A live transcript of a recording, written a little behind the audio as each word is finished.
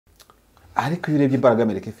ariko iyo urebye imbaraga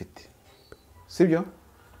Amerika ifite sibyo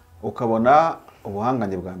ukabona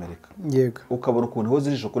ubuhanganye bwa Amerika yego ukabona ukuntu aho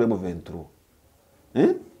zisho kuri M23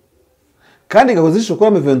 kandi gaho zisho kuri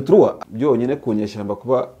M23 byonyine kunyeshyamba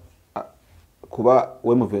kuba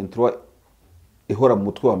M23 ihora mu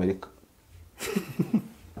mutwe wa Amerika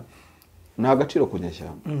nta gaciro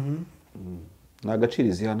kunyeshyamba nta gaciro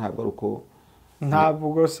iziha ntabwo ari uko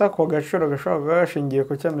ntabwo sa ko gaciro gashobora gashingiye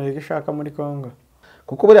ku cy'Amerika ishaka muri Kongo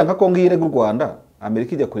kuko buriya nka Kongo irega u Rwanda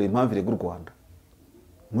Amerika ijya kureba impamvu irega u Rwanda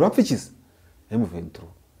murapfikiza M23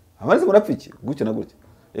 abarize murapfiki gutya na gutya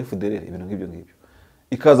FDLR ibintu nk'ibyo ngibyo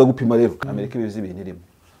ikaza gupima rero Amerika ibizi ibintu irimo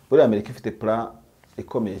buriya Amerika ifite plan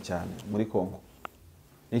ikomeye cyane muri Kongo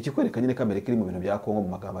ni ikikwereka nyine ko Amerika iri mu bintu bya Kongo mu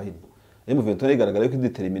magambo ahini M23 igaragara yuko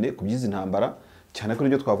idetermine kubyiza intambara cyane ko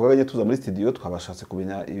nibyo twavuganye tuza muri studio twabashatse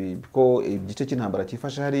kumenya ko igice cy'intambara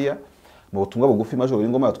cyifashe hariya mu butumwa bugufi majoro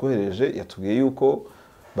ingoma yatwohereje yatubwiye yuko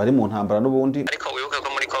bari mu ntambara n'ubundi ariko wibuke ko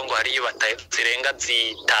muri Kongo hari bataye zirenga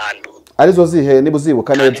zitanu arizo zihe niba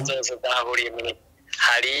uzibuka neza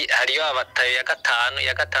hariyo abataye ya gatanu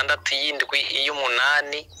ya gatandatu y'indwi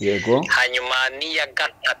y'umunani yego hanyuma ni ya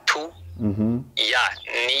gatatu ya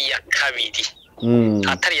ni ya kabiri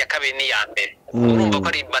atari ya kabiri ni ya mbere urumva ko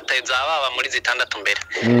ari bataye zababa muri zitandatu mbere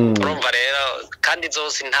urumva rero kandi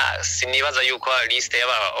zose nta sinibaza yuko liste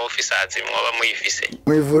y'aba officers mwoba muyifise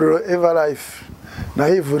mu ivuriro Everlife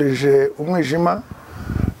nahivurije umwijima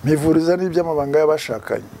mpivuriza n'iby'amabanga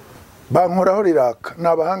y'abashakanye bankoraho riraka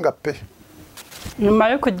nabahanga pe nyuma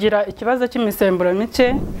yo kugira ikibazo cy'imisemburo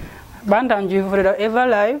mike bandangiye ivuriro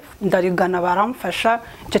Everlife ndarigana baramfasha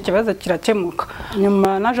icyo kibazo kirakemuka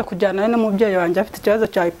nyuma naje kujyana n'umubyeyi wanjye afite ikibazo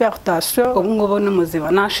cya hypertension ubu ngubu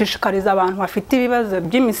n'umuziba nashishikariza abantu bafite ibibazo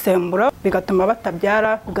by'imisemburo bigatuma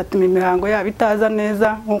batabyara bigatuma imihango yabo itaza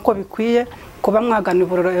neza nk'uko bikwiye kuba mwagana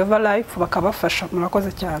ivuriro Everlife bakabafasha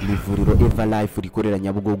murakoze cyane ivuriro Everlife rikorera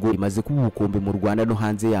Nyabugogo rimaze kuba ubukombe mu Rwanda no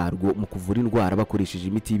hanze yarwo mu kuvura indwara bakoresheje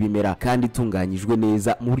imiti y'ibimera kandi itunganyijwe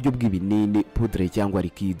neza mu buryo bw'ibinini poudre cyangwa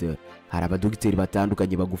liquide hari abadogiteri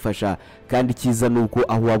batandukanye bagufasha kandi kiza nuko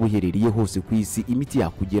aho waba uherereye hose ku isi imiti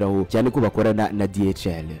yakugeraho cyane ko bakorana na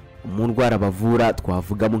DHL mu ndwara bavura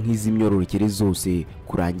twavugamo nk'iz'imyororokere zose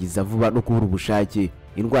kurangiza vuba no kubura ubushake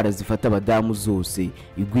indwara zifata abadamu zose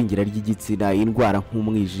igwingira ry'igitsina indwara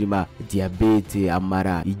nk'umwijima diabete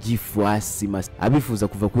amara igifu asima abifuza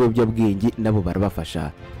kuva ku biyobyabwenge nabo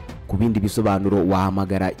barabafasha ku bindi bisobanuro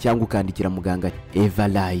wahamagara cyangwa ukandikira muganga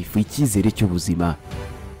Everlife icyizere cy'ubuzima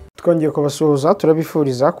twongeye kubasuhuza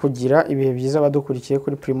turabifuriza kugira ibihe byiza badukurikiye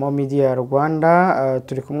kuri Primo Media Rwanda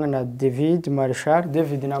turi kumwe na David Marshal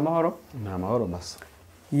David namahoro masa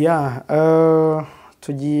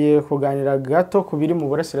tugiye kuganira gato ku biri mu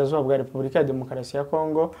burasirazuba bwa Repubulika ya Demokarasi ya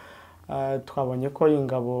Kongo twabonye ko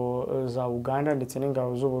ingabo za Uganda ndetse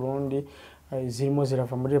n'ingabo z'u Burundi zirimo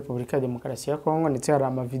zirava muri Repubulika ya Demokarasi ya Kongo ndetse hari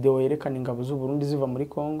ama video yerekana ingabo z'u Burundi ziva muri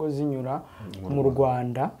Kongo zinyura mu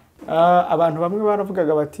Rwanda abantu bamwe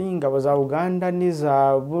baravugaga bati ingabo za Uganda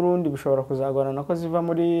n'iza Burundi bishobora kuzagorana ko ziva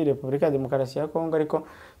muri Repubulika ya Demokarasi ya Kongo ariko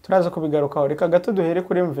turaza kubigarukaho reka gato duhere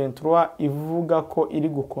kuri M23 ivuga ko iri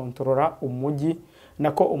gukontorora umujyi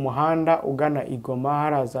nako umuhanda ugana Igoma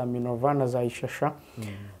haraza Minova na za Ishasha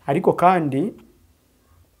ariko kandi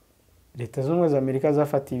Leta z'Ubumwe za Amerika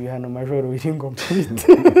zafatiye ibihano majoro Wiringoma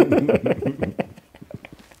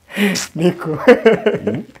niko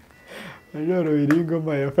majoro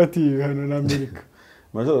Wiringoma yafatiye ibihano na Amerika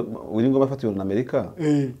majoro Wiringoma yafatiwe na Amerika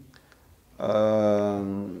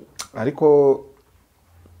ariko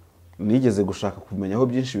nigeze gushaka kumenyaho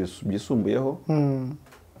byinshi byisumbuyeho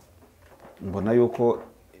mbona yuko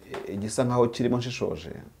igisa nkaho kirimo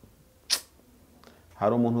nshishoje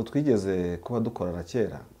hari umuntu twigeze kuba dukorana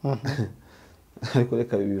kera ariko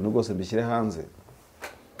reka ibintu rwose mbishyire hanze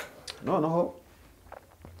noneho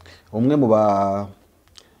umwe mu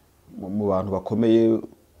bantu bakomeye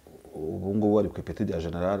ubu ngubu ari ku ipeti rya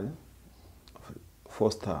generale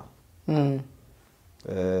Foster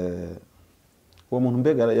uwo muntu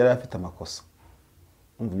mbega yari afite amakosa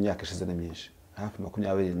umva imyaka ishize ni myinshi hafi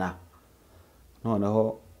 20 na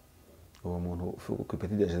noneho uwo muntu ku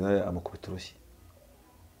ipeti rya generale amukubita urushyi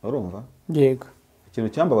urumva yego ikintu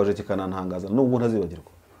cyambabaje kikanantangaza n'ubwo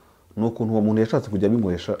ntazibagirwa nukuntu uwo muntu yashatse kujya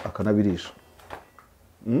bimuhesha akanabirisha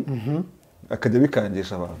akajya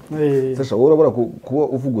bikangisha abantu sesha wowe urabura kuba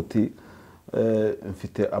uvuga uti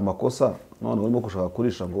mfite amakosa none urimo gushaka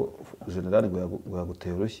kurisha ngo generale ngo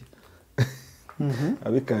yaguteye urushyi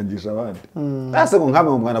abikangisha abandi ase ngo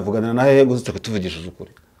nkamwe umwana avugana na hehe ngo uzuce kutuvugishije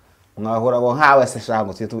ukuri mwahora ngo nkawe se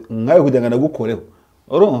shango nkawe kujya ngana gukoreho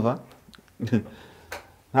urumva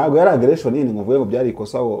ntabwo yari aggression nini ngo vuye ngo byari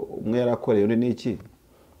ikosa umwe yarakoreye undi niki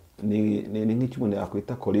ni nk'icyo umuntu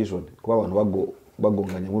yakwita collision, kuba abantu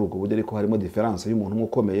bagonganya muri ubwo buryo, ariko harimo difference y'umuntu umwe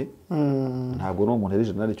ukomeye. Ntabwo no umuntu ari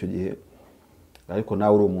general icyo gihe, ariko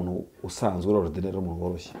nawe uri umuntu usanzwe, uri ordinaire, umuntu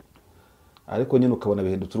woroshye, ariko nyine ukabona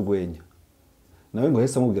bihindutse urwenya. Nawe ngo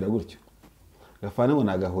hese amubwira gutyo, gafane ngo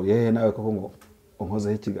nagahuriye hehe nawe koko ngo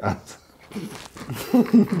unkozeho ikiganza.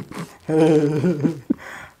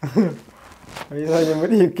 bizanye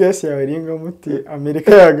muri iyi kesi yawe ringa muti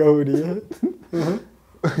Amerika yagahuriye.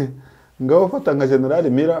 Ngaho fata nka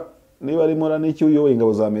General Mira, niba ari mura n'iki uyoboye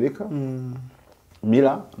ingabo za Amerika.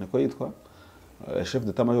 Mira niko yitwa, chef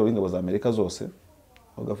d'état major w'ingabo za Amerika zose.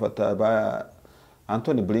 Ugafata ba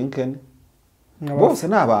Anthony Blinken, bose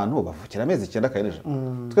ni abantu bavukira amezi 9 kayeneje.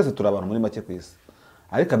 Twese turi abantu muri make ku isi,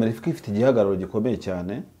 ariko Amerika ifite igihagararo gikomeye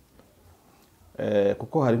cyane,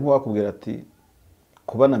 kuko hari nk'uwakubwira ati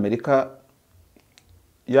kubana Amerika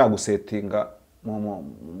yagusetinga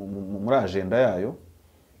muri agenda yayo.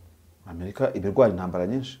 Amerika ibirwara intambara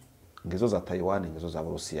nyinshi, ngizo za Taiwan, ngizo za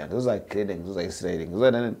Burusiya, ngizo za Ukraine, ngizo za Israel,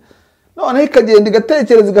 ngizo za none ikagenda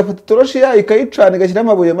igatekereza, igafata itoroshi yayo ikayicana, igashyira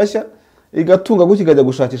amabuye mashya, igatunga gutya, ikajya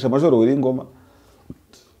gushakisha Majoro Wiringoma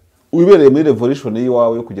wibereye muri revolution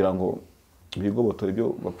y'iwawe yo kugira ngo bigobotore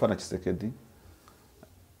ibyo bapfana Kisekedi.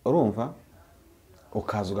 Urumva,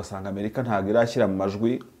 ukaza ugasanga Amerika ntabwo irashyira mu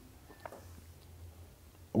majwi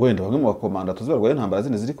wenda bamwe mu bakomanda tuzibarwaye intambara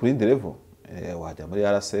zindi ziri kuri level. Wajya muri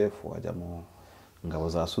RSF, wajya mu ngabo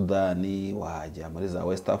za Sudani, wajya muri za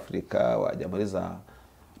West Africa, wajya muri za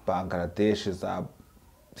Bangladesh, za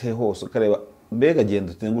hose ukareba, mbega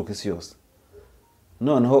genda utenguruka isi yose.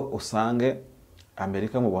 Noneho usange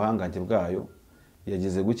Amerika mu buhangange bwayo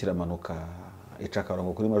yagize gukira amanuka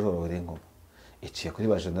icakarongo kuri Majoro Wiringoma, iciye kuri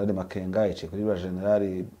ba General Makenga, iciye kuri ba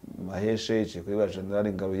General Maheshe, iciye kuri ba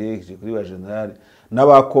General Ngaruye, iciye kuri ba General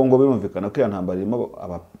n'abakongo. Birumvikana ko ntambara irimo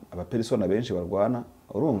abapersona benshi barwana.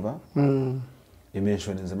 Urumva,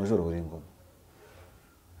 imentioninze Majoro Wiringoma.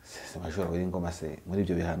 Majoro Wiringoma se muri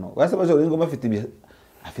ibyo bihano, base Majoro Wiringoma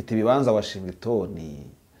afite ibibanza Washington,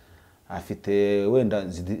 afite wenda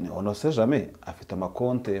on sait jamais, afite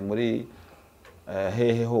amakonte muri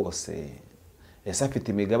hehe hose, ese afite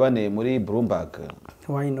imigabane muri Bloomberg.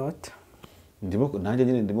 Why not? Ndimo nanjye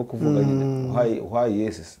nyine ndimo kuvuga nyine why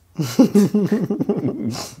yes.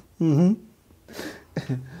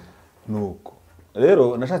 Nuko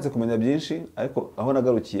rero nashatse kumenya byinshi, ariko aho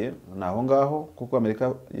nagarukiye naho ngaho, kuko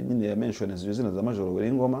Amerika nyine ya mention izina za Majoro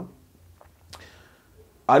Wiringoma.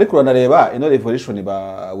 Ariko uranareba ino revolution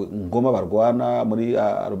ba Ngoma barwana muri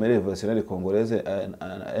Armée Révolutionnaire Congolaise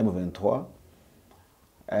M23,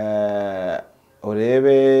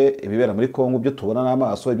 urebe ibibera muri Kongo, byo tubona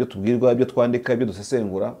n'amaso, ibyo tubwirwa, ibyo twandika, ibyo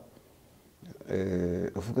dusesengura,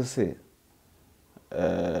 uvuga se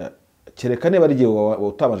kereka niba ari gihe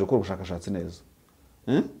utabanje gukora ubushakashatsi neza.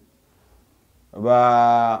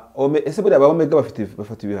 Ese buriya ba Omega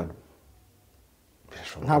bafite ibihano?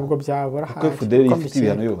 Ntabwo byabura hafi, kuko Fardc ifite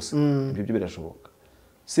ibihano yose. Ibyo byo birashoboka,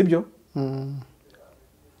 sibyo?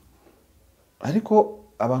 Ariko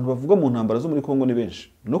abantu bavuga mu ntambara zo muri Kongo ni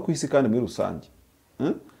benshi, no ku isi kandi muri rusange.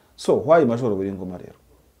 So why Majoro Wiringoma rero?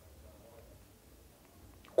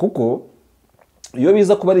 Kuko iyo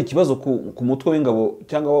biza kuba ari ikibazo ku mutwe w'ingabo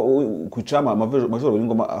cyangwa ku cama Majoro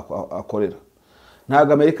Wiringoma akorera,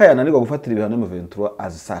 ntabwo Amerika yananirwa gufatira ibihano M23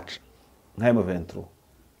 as such nka M23,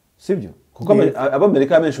 sibyo? Kuko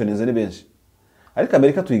Amerika mentioninze ni benshi, ariko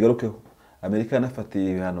Amerika tuyigarukeho. Amerika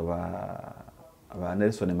yanafatiye ibihano ba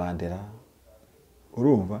Nelson Mandela.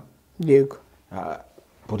 Urumva? Yego.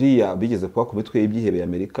 Buriya bigeze kuba ku bitwe ibyihebeye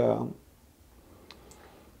Amerika,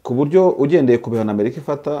 ku buryo ugendeye ku bihano Amerika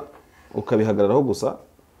ifata ukabihagararaho gusa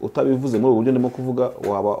utabivuze muri uburyo ndimo kuvuga,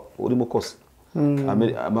 waba urimo kosa.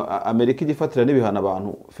 Amerika igifatira n'ibihano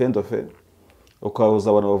abantu fendofe, ukabuza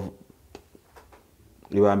abantu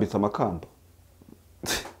ibambitse amakamba.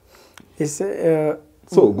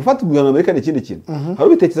 So gufata ibihano Amerika ni ikindi kintu. Hari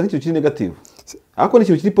ubitekereza nk'ikintu kiri negative, ariko ni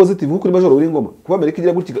ikintu kiri positive nk'uko Majoro Wiringoma. Kuba Amerika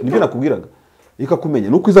igira gutya nibyo nakubwiraga, ikakumenya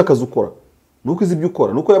nuko iza akazi ukora, nuko izi ibyo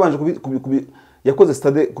ukora, nuko yabanje yakoze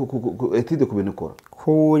study etide ku bintu ukora,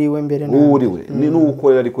 kuriwe mbere uriwe ni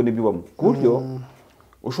n'ukorera, ariko nibyo bamwe ku buryo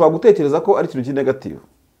ushobora gutekereza ko ari ikintu kiri negative.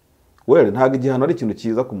 Were ntago igihano ari ikintu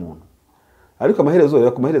cyiza ku muntu, ariko amaherezo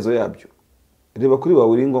rero ku maherezo yabyo, reba kuri ba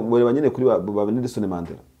Wiringoma, reba nyine kuri ba Nelson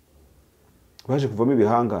Mandela baje kuvamo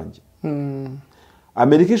ibihangange.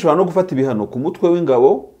 Amerika ishobora no gufata ibihano ku mutwe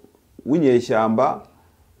w'ingabo w'inyeshyamba,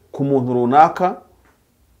 ku muntu runaka,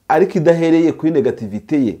 ariko idahereye kuri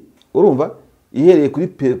negativite ye. Urumva, ihereye kuri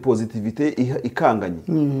positivite ikanganye.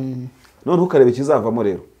 None ukareba ikizavamo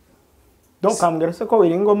rero. Donc ambwira se ko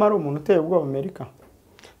Wiringoma ari umuntu uteye ubwoba Amerika?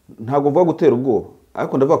 Ntabwo mvuga gutera ubwoba,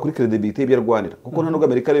 ariko ndavuga kuri credibility y'ibyo arwanira kuko nta nubwo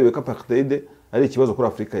Amerika yayoboye ko apartheid ari ikibazo kuri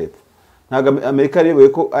Afurika y'Epfo. Ntabwo Amerika yayoboye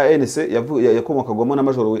ko ANC yakomokagwamo na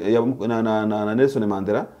Major na Nelson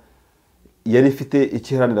Mandela yari ifite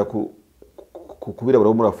ikiharanira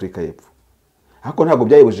kubirabura muri Afurika y'Epfo. Ariko ntabwo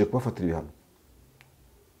byayibujije kubafatira ibihano.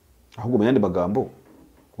 Ahubwo mu yandi magambo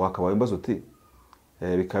wakabaye imbazo uti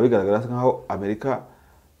bikaba bigaragara nkaho Amerika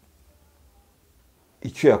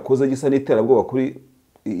icyo yakoze gisa n'iterabwoba kuri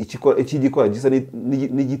iki gikora gisa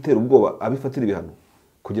n'igitera ubwoba abifatira ibihano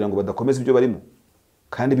kugira ngo badakomeza ibyo barimo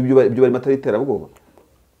kandi ibyo barimo atari iterabwoba.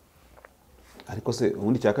 Ariko se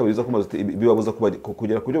ubundi cya kabiri zo kumaza bibabuza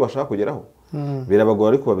kugera ku byo bashaka kugeraho birabagora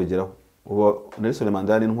ariko babigeraho. Ubu Nelson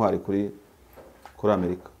Mandela ni intwari kuri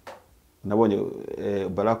Amerika. Nabonye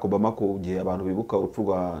Barack Obama ko gihe abantu bibuka urupfu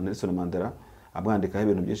rwa Nelson Mandela amwandikaho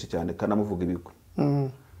ibintu byinshi cyane kandi amuvuga ibigwi.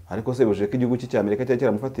 Ariko se buje ko igihugu cya Amerika cyari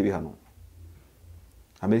kiramufata ibihano.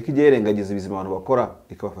 Amerika igiye irengagiza ibizima abantu bakora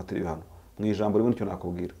ikabafatira ibihano. Mu ijambo rimwe nicyo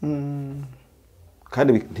nakubwira.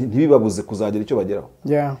 Kandi ntibibabuze kuzagira icyo bageraho.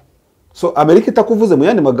 So Amerika itakuvuze mu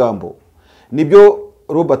yandi magambo nibyo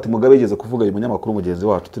Robert Mugabe yigeze kuvuga uyu munyamakuru mugenzi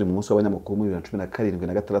wacu turi mu munsi w'abanyamakuru muri 2017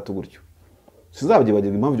 na 16 gutyo.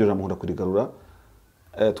 Sizabyibagirwa impamvu iryo jambo nkunda kurigarura.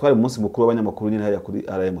 Twari mu munsi mukuru w'abanyamakuru nyine haya kuri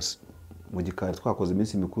RMC mu gikari twakoze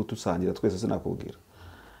iminsi mikuru tusangira twese sinakubwira.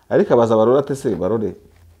 Ariko abaza barora atese barore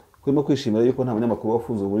kurimo kwishimira yuko nta munyamakuru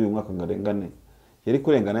wafunze muri uyu mwaka ngarengane. Yari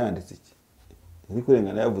kurengana yanditse iki? Yari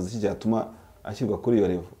kurengana yavuze iki cyatuma ashyirwa kuri iyo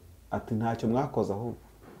level. Ati ntacyo mwakoze ahubwo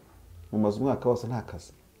mu mazu umwaka wose nta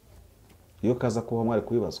kazi. Iyo kaza kuba mwari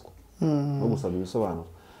kubibazwa no gusaba ibisobanuro.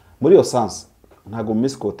 Muri iyo sanse ntago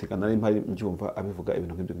miskotika nari mpari mbyumva abivuga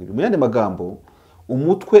ibintu nk'ibyo ngibyo. Mu yandi magambo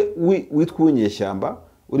umutwe witwa unyeshyamba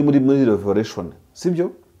uri muri revolution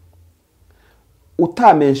sibyo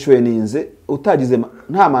utamenshweninze utagize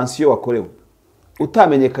nta mansiyo wakorewe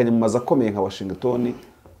utamenyekanye mu mazu akomeye nka Washington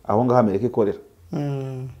aho ngaho Amerika ikorera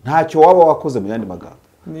ntacyo waba wakoze mu yandi magambo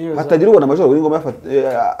hatagira ubona Major w'ingoma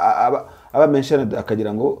aba mentioned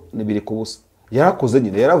akagira ngo nibiri kubusa yarakoze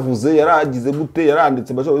nyine yaravuze yaragize gute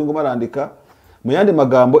yaranditse Major w'ingoma arandika mu yandi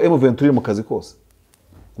magambo M23 mu kazi kose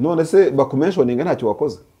none se bakumentioninga ntacyo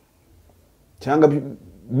wakoze cyangwa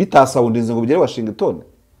bitasawundinze ngo bigere Washington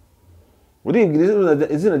uribwira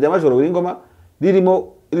izina rya Major w'ingoma riri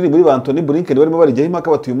muri Anthony Blinken barimo barijyaho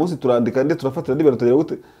impaka batuye umunsi turandika ndetse turafatira ndibera tugera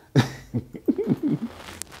gute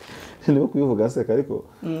niba kubivuga seka ariko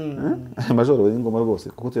Major w'ingoma rwose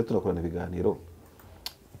kuko tuye turakorana ibiganiro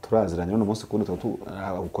turaziranye no munsi kundi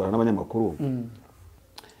tugakorana n'abanyamakuru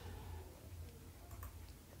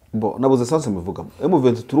bo nabuze sanse muvugamo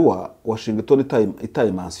M23 Washington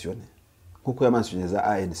itaye mentionné kuko yamansione za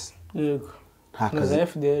ANC yego nta kazi za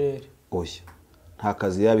FDLR oya nta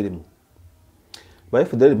kazi yabirimo ba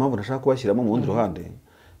FDLR impamvu nashaka kubashyiramo mu wundi ruhande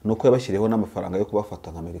nuko yabashyiriyeho n'amafaranga yo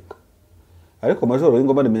kubafata nk'Amerika ariko Major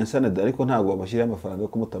w'ingoma ni mentioned ariko ntabwo bamushyiriye amafaranga yo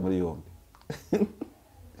kumuta muri yombi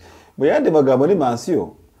mu yandi magambo ni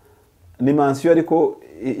mansiyo ariko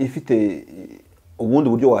ifite ubundi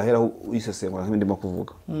buryo wahera uyisesengura nk'ibindi mo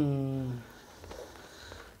kuvuga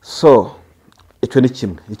so icyo ni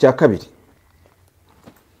kimwe icya kabiri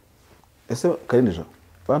ese Karinija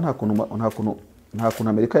nta kuntu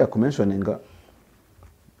Amerika ya conventioninga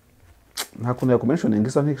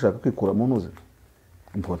isa nk'ishaka kwikura mu ntuze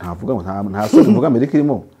mbo ntavuga ngo nta se mvuga Amerika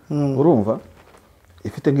irimo urumva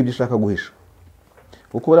ifite nk'ibyo ishaka guhisha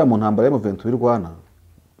uko bari mu ntambara ya M23 y'Rwanda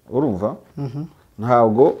urumva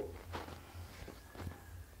ntabwo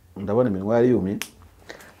ndabona iminwa yari yumye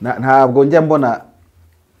ntabwo njya mbona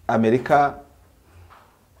Amerika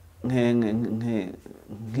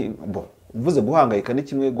bo uvuze guhangayika ni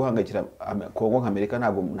kimwe guhangayikira Kongo nk'Amerika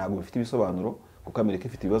ntabwo bifite ibisobanuro kuko Amerika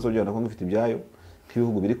ifite ibibazo byayo na Kongo ifite ibyayo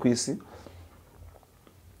nk'ibihugu biri ku isi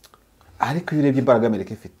ariko iyo urebye imbaraga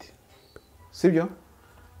Amerika ifite sibyo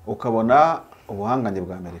ukabona ubuhanganye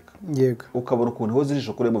bwa Amerika yego ukabona ukuntu ho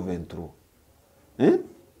zisho kuri M23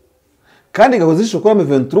 kandi gaho zisho kuri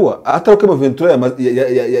M23 ataruke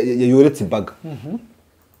M23 yoretse imbaga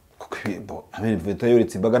kuko bo M23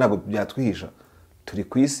 yoretse imbaga ntabwo byatwihisha turi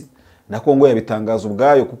ku isi na Kongo yabitangaza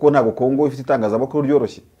ubwayo kuko ntabwo Kongo ifite itangazamakuru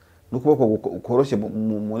ryoroshye n'ukuboko koroshye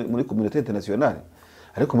muri community internationale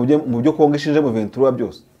ariko mu byo Kongo ishinje M23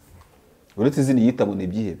 byose uretse izindi yitamo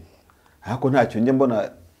n'ibyihebe ariko ntacyo njye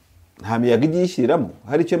mbona nta miyaga igishyiriramo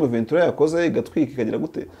hari icyo M23 yakoze igatwika ikagira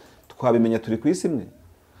gute twabimenya turi ku isi imwe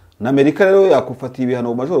na Amerika rero yakufatiye ibihano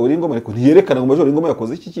mu Major w'ingoma ariko ntiyerekana ngo Major w'ingoma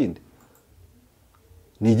yakoze iki kindi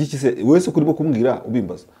ni igiki se wese kurimo kumbwira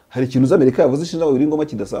ubimbaza hari ikintu za Amerika yavuze ishinja w'ingoma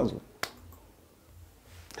kidasanzwe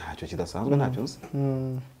ntacyo kidasanzwe ntacyo nzi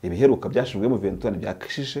ibiheruka byashijwe mu M23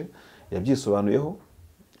 byakishishe yabyisobanuyeho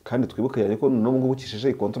kandi twibuke ko n'ubu ngubu ukishije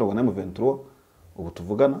ikontororwa na M23 ubu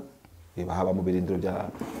tuvugana haba mu birindiro bya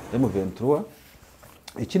M23.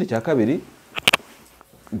 Ikindi cya kabiri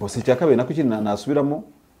mbose cya kabiri nako ikindi nasubiramo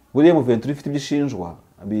buriya M23 ifite ibyishinjwa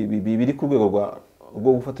biri ku rwego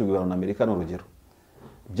rwo gufatirwa ibihano na Amerika n'urugero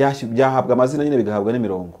byahabwa amazina nyine bigahabwa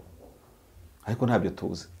n'imirongo ariko ntabyo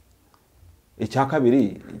tuzi. Icya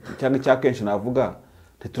kabiri cyangwa icya kenshi navuga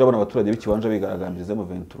ntiturabona abaturage b'ikibanja bigaragambiriza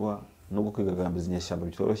M23 no kwigaragambiriza inyeshyamba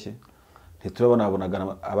bitoroshye. Ntiturabona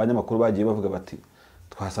abanyamakuru bagiye bavuga bati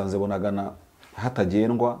twasanze Bunagana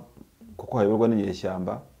hatagendwa kuko hayoborwa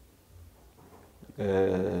n'inyeshyamba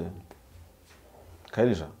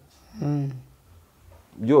Karija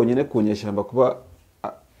byonyine ku nyeshyamba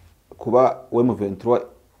kuba M23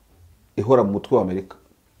 ihora mu mutwe wa Amerika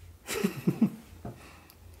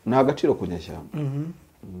nta gaciro ku nyeshyamba.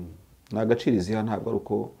 Nta gaciro iziha ntabwo ari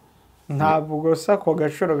uko ntabwo sa ko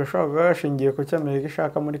gaciro gashobora gashingiye ku cy'Amerika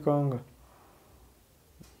ishaka muri Kongo.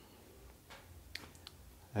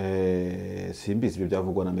 Simbizi ibyo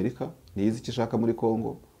byavugwa na Amerika niyizi icyo ishaka muri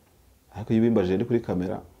Kongo ariko yibimbaje ndi kuri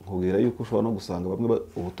kamera nkubwira yuko ushobora no gusanga bamwe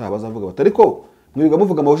ubutaha bazavuga bati ariko mwiga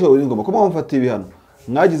muvuga amabujoro y'ingoma ko mwamfatiye ibihano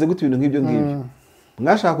mwagize gute ibintu nk'ibyo ngibyo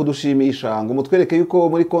mwashaka kudushimisha ngo mutwereke yuko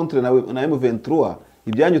muri contre na M23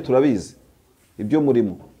 ibyanyu turabizi ibyo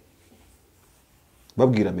murimo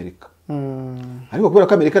babwira Amerika. Ariko kubera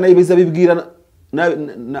ko Amerika nayo ibiza bibwira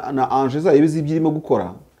na Ange zayo ibizi ibyirimo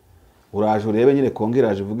gukora uraje urebe nyine Kongo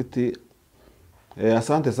iraje ivuga iti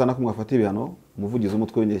asante sana ko mwafatiye ibihano umuvugizi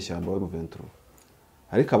w'umutwe w'inyeshyamba wa M23.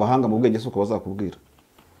 Ariko abahanga mu bwenge suko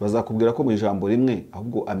bazakubwira ko mu ijambo rimwe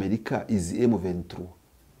ahubwo Amerika izi M23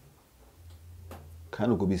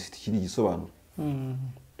 kandi ubwo bifite ikindi gisobanuro.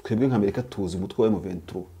 Twebwe nka Amerika tuzi umutwe wa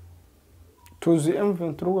M23. Tuzi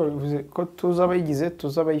M23 bivuze ko tuzi abayigize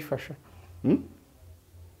tuzi abayifasha.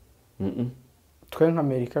 Twe nka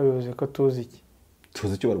Amerika bivuze ko tuzi iki?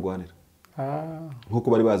 Tuzi icyo barwanira.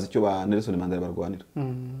 Nkuko bari bazi icyo ba Nelson Mandela barwanira.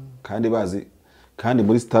 Kandi bazi kandi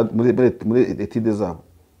muri etide zabo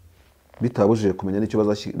bitabujije kumenya n'icyo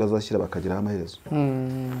bazashyira bakagiraho amaherezo.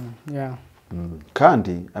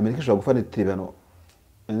 Kandi Amerika ishobora gufanira ibihano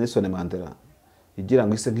Nelson Mandela igira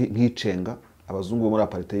ngo ise nk'icenga abazungu bo muri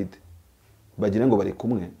apartheid bagira ngo bari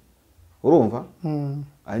kumwe urumva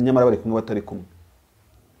ari nyamara bari kumwe batari kumwe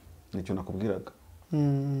nicyo nakubwiraga.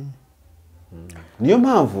 Niyo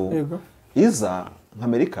mpamvu iza nka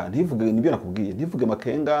Amerika ntivuge nibyo nakubwiye ntivuge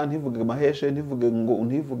Makenga ntivuge Maheshe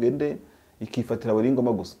ntivuge nde ikifatira buri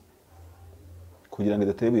ngoma gusa kugira ngo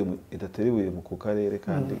idaterebuye mu ku karere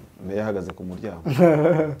kandi meya ahagaze ku muryango.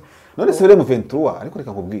 None se mu 23 ariko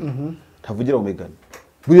reka nkubwiye ntavugira mu migani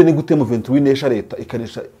buriya ni gute mu 23 inesha leta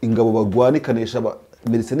ikanesha ingabo bagwana ikanesha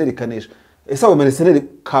mercenaires ikanesha ese abo mercenaires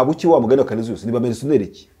kabuki wa mugani bakaniza yose niba mercenaires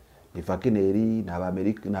iki ni Wagner na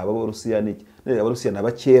Amerika na Abarusiya niki Abarusiya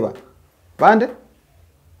nabakeba bande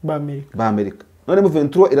ba Amerika. None mu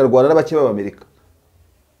 23 irarwana n'abakeba ba Amerika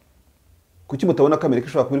kuki mutabona ko Amerika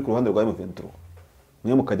ishobora kubiri ku ruhande rwa M23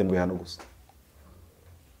 mwe mukajya mu bihano gusa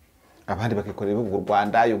abandi bakikorera ibihugu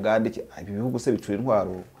Rwanda Uganda ibi bihugu se bicura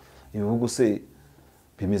intwaro ibihugu se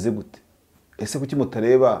bimeze gute? Ese kuki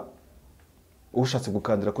mutareba ushatse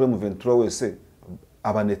gukandira kuri M23 wese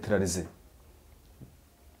abanetralize?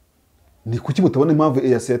 Ni kuki mutabona impamvu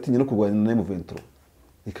EAC yatinye no kurwanya na M23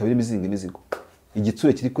 ikabiri imizigo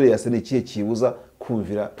igitsure kiri kuri EAC ni ikihe kibuza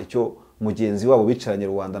kumvira icyo mugenzi wabo bicaranye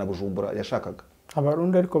Rwanda na Bujumbura yashakaga?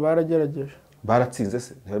 Abarundi ariko baragerageje baratsinze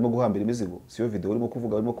se ntibarimo guhambira imizigo siyo video urimo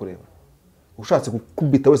kuvuga urimo kureba ushatse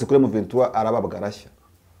gukubita wese kuri M23 arababwa arashya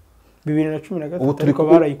 2013 ariko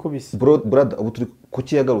barayikubise brother ubu turi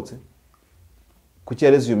kuki yagarutse kuki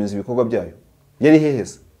yarezumiza ibikorwa byayo yari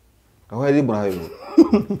hehese aho yari murahayo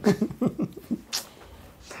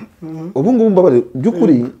ubu ngubu mbabare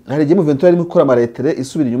byukuri hari igihe M23 irimo gukora amaretere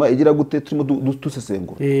isubira inyuma igira gute turimo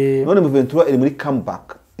dusesengura none M23 iri muri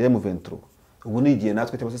comeback ya M23 ubu ni igihe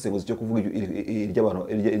natwe cy'abasesenguzi cyo kuvuga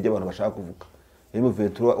iry'abantu bashaka kuvuga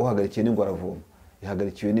M23 uhagarikiye n'ingwa aravoma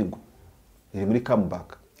ihagarikiwe n'ingwa iri muri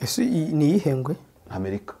comeback. Ese ni yihengwe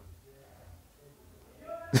Amerika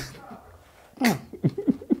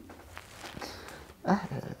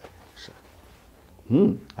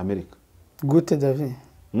Amerika gute David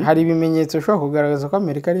hari ibimenyetso ushobora kugaragaza ko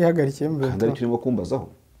Amerika ari ihagarikiye mu kandi ari kirimo kumbazaho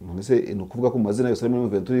none se ni ukuvuga ko mu mazina yose ari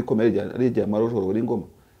muri M23 ikomeye ari igihe amarojoro buri ngoma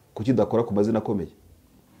kuki dakora ku mazina akomeye?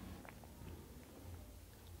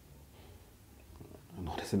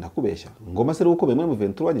 None se ndakubeshya ngoma se ari ukomeye muri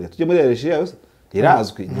M23 wanyine tujye muri Russia yose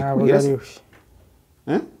irazwi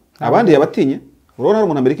abandi yabatinye urabona hari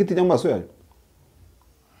umuntu Amerika itinya mu maso yayo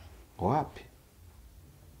wapi?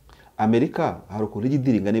 Amerika hari ukuntu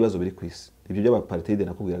igidiringa n'ibibazo biri ku isi ibyo by'abapartheid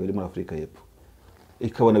nakubwiraga biri muri Afurika y'Epfo,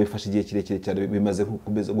 ikabona bifashe igihe kirekire cyane, bimaze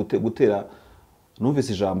kumeza gutera.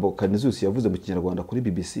 Numvise ijambo Canisius yavuze mu Kinyarwanda kuri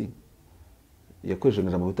BBC, yakoresheje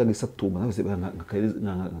ijambo bita nk'isatumba,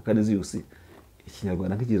 nka Canisius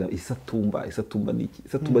Ikinyarwanda nkigira isatumba ni iki?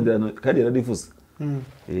 Isatumba kandi yararivuze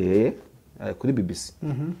kuri BBC.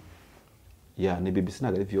 Ya ni BBC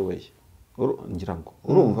ntabwo ari VOA ngira ngo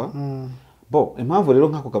urumva. Bo impamvu rero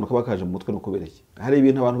nk'ako kantu kaba kaje mu mutwe nuko bereke hari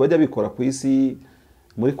ibintu abantu bajya bikora ku isi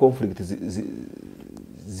muri conflict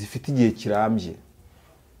zifite igihe kirambye,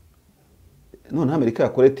 none Amerika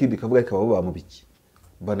yakore TD ikavuga ikaba baba biki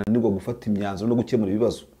bananirwa gufata imyanzuro no gukemura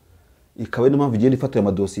ibibazo, ikaba ni impamvu igenda ifata aya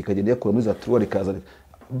madosiye ikagenda yakura muri za tiruwari ikaza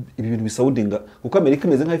ibi bintu bisoundinga, kuko Amerika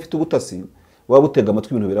imeze nk'aho ifite ubutasi waba utega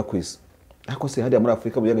amatwi ibintu bera ku isi. Ariko se hariya muri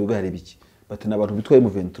Afurika mu biyaga bigari hari biki? Bati n'abantu bitwaye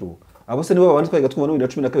M23, abo se nibo babandi twagiye twumva no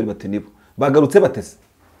 2012 bati nibo bagarutse batese,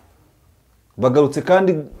 bagarutse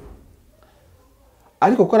kandi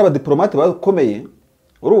ariko ko ari abadiplomate bakomeye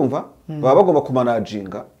urumva, baba bagomba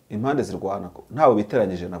kumanaginga impande zirwana ntawe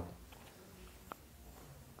biteranyije nabo,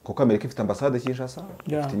 kuko Amerika ifite ambasade Kinshasa,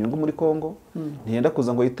 ifite inyungu muri Kongo, ntiyenda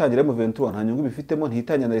kuza ngo yitangire M23, nta nyungu bifitemo,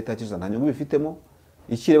 ntitanya na leta Kinshasa, nta nyungu bifitemo.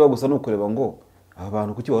 Ikireba gusa no kureba ngo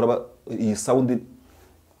abantu kuki bahora iyi sound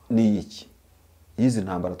ni iki yizi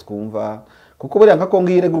ntambara twumva, kuko buriya nka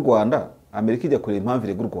Kongo irega u Rwanda, Amerika ijya kureba impamvu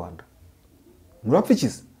irega u Rwanda,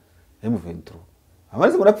 murapfikiza M23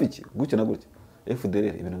 abarize murapfiki gutyo na gutyo FDR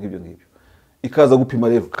ibintu nk'ibyo ngibyo, ikaza gupima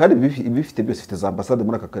rero kandi bifite byose, ifite za ambasade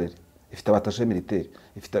muri aka karere, ifite abatashe militaire,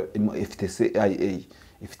 ifite CIA,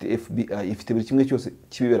 ifite FBI, ifite buri kimwe cyose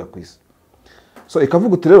kibibera ku isi. So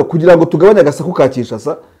ikavuga uti rero kugira ngo tugabanye agasaku ka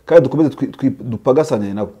Kinshasa kandi dukomeze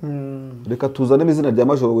dupagasanye nabo, reka tuzane izina rya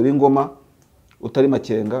Majoro Wiringoma, utari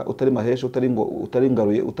Makenga, utari Mahesha, utari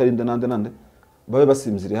Ngaruye, utari nande babe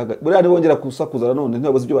basimzire haga buriya nibongera kusakuzana none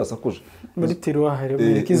ntibabuze ibyo basakuje muri tiruwari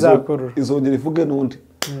muri kizakorora izongera ivuge nundi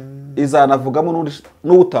izanavugamo nundi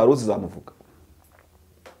n'ubutaruzi zamuvuga.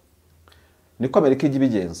 Niko Amerika ijya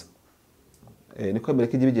ibigenza, niko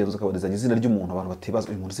Amerika ijya ibigenza, ukabonezanya izina ry'umuntu abantu batibaza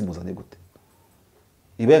uyu muntu simuzanye gute,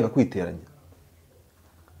 ibenga kwiteranya.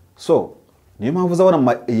 So niyo mpamvu uzabona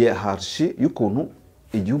mu hierarchy y'ukuntu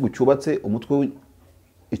igihugu cyubatse, umutwe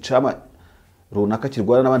icama runaka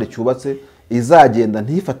kirwana n'abandi cyubatse, izagenda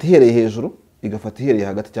ntifate ihereye hejuru, igafata ihereye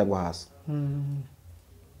hagati cyangwa hasi.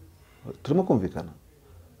 Turimo kumvikana,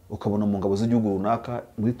 ukabona mu ngabo z'igihugu runaka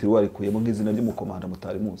muri tiruwari kuyemo nk'izina ry'umukomanda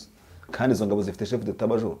mutari muzi, kandi izo ngabo zifite chef d'état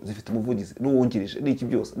major, zifite umuvugizi n'uwungirije n'iki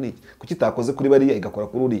byose n'iki, kuki itakoze kuri bariya igakora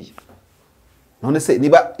kuri uriya? None se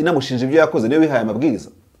niba inamushinja ibyo yakoze niyo bihaye amabwiriza,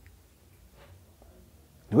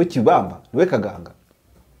 niwe kibamba, niwe kaganga,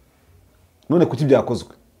 none kuki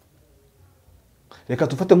byakozwe? Reka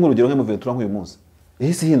tufate nk'urugero nk'M23 nk'uyu munsi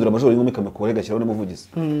ihise ihindura Major Wiringoma ikamekora igashyiraho n'umuvugizi.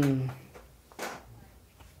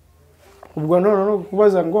 Ubwo none no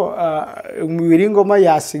kubaza ngo Wiringoma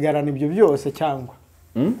yasigarana ibyo byose cyangwa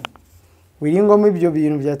Wiringoma ibyo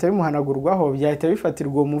bintu byahita bimuhanagurwaho, byahita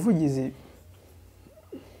bifatirwa uwo muvugizi?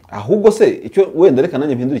 Ahubwo se icyo wenda reka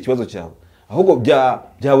nanjye mpindura ikibazo cyawe, ahubwo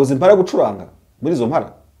byabuze impara gucuranga muri izo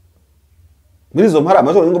mpara. Muri izo mpara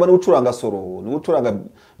Major Wiringoma ni ucuranga solo, ni ucuranga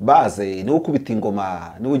base, ni ukubita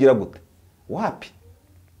ingoma, ni ugira gute? Wapi?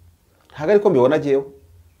 Ntago ariko mbibona jewe.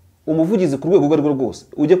 Umuvugizi ku rwego rwo rwose,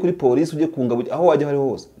 ujye kuri police, ujye kunga aho wajya hari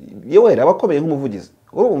hose, yewe abakomeye nk'umuvugizi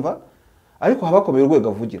urumva, ariko habakomeye urwego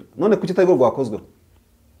avugira. None kuki atari rwo rwakozwe?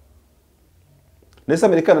 Nese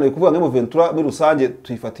Amerika nayo kuvuga ngo M23 muri rusange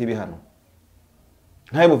tuyifatiye ibihano,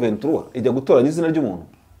 nka M23 ijya gutoranya izina ry'umuntu,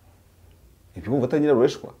 ibyo bumva atanyira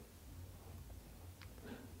rureshwa.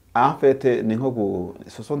 En fait,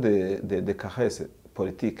 ce sont des caresses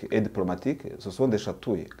politiques et diplomatiques, ce sont des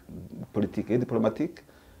chatouilles politiques et diplomatiques,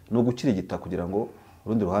 no gukirigita kugira ngo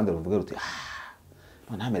urundi ruhande ruvuge ruti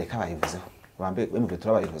none Amerika bayivuzeho, bambe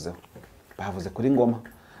M23 bayivuzeho, bavuze kuri Ngoma,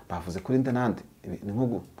 bavuze kuri ndanande, ni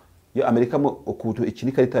nko yo Amerika mo ukuntu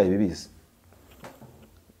ikini karita ibibizi.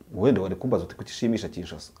 Wenda wari kumbaza uti kutishimisha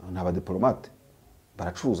Kinshasa, nta diplomate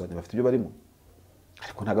baracuruzanya bafite ibyo barimo,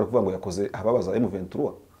 ariko ntago kuvuga ngo yakoze ababaza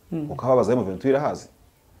M23 ukababaza M23 irahazi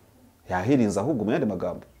yahirinza ahubwo mu yandi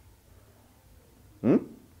magambo.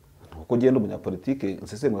 Uko genda umunyapolitike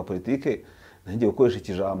nsese mu politike nanjye gukoresha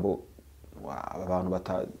ikijambo abantu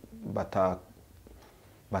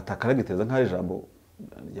batakaragiteza nk'ari jambo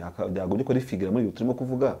ryagumye ko rifigira muri turimo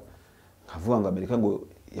kuvuga, nkavuga ngo Amerika ngo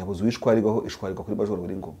yabuze wishwarirwaho ishwarirwa kuri Major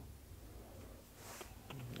Wiringoma.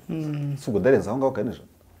 Sugo darenza aho ngaho kaneje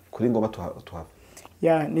kuri Ngoma tuhava.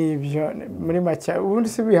 Ya nibyo muri make ubundi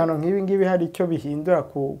si bihano nk'ibi ngibi hari icyo bihindura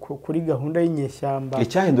kuri gahunda y'inyeshyamba.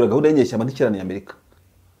 Icyahindura gahunda y'inyeshyamba ntikirane Amerika.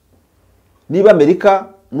 Niba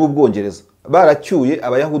Amerika n'Ubwongereza baracyuye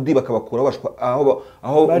abayahudi bakabakura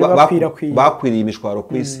aho bakwiriye imishwaro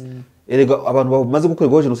ku isi. Erega abantu bamaze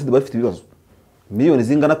gukorerwaho jenoside bafite ibibazo miliyoni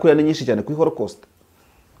zingana kuri ni nyinshi cyane kuri Holocaust,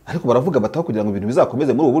 ariko baravuga bataho kugira ngo ibintu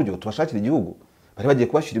bizakomeze muri ubu buryo tubashakira igihugu. Bari bagiye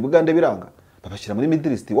kubashyira i Bugande biranga, babashyira muri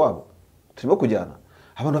Middle East wabo. Turimo kujyana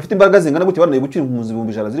abantu bafite imbaraga zingana gutya bananiye gucyura impunzi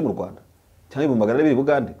 100 ziri mu Rwanda cyangwa 200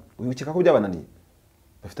 Bugande. Ubikeka ko byabananiye?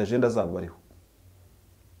 Bafite agenda zabo bariho.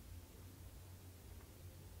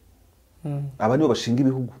 Aba nibo bashinga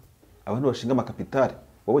ibihugu, abantu bashinga amakapitali.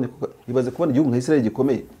 Wabonye ko ibaze kubona igihugu nka Israel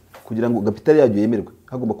gikomeye kugira ngo kapitali yacyo yemerwe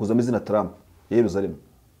hagomba kuzamo izina Trump ya Yerusalemu.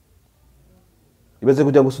 Ibaze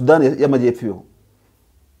kugira ngo Sudan y'amajyepfo ibeho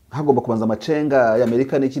hagomba kubanza amacenga ya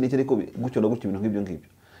Amerika n'iki ariko gutyo no gutyo ibintu nk'ibyo ngibyo.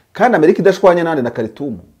 Kandi Amerika idashwanye nande na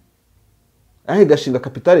Khartoum aho igashinga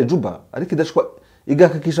kapitali Juba, ariko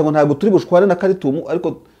igakakisha ngo ntabwo turi bushwane na Khartoum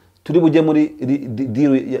ariko turi bujye muri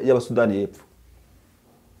deal y'Abasudani y'epfo.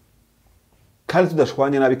 Kandi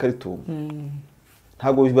tudashwanye nabi Khartoum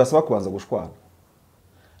ntabwo bibasaba kubanza gushwana.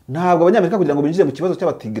 Ntabwo abanyamerika kugira ngo binjire mu kibazo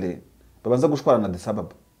cy'abatigre babanza gushwana na Addis Ababa,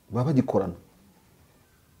 baba bagikorana.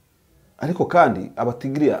 Ariko kandi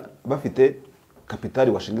abatigre bafite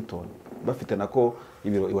kapitali Washington, bafite nako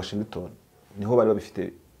ibiro i Washington, niho bari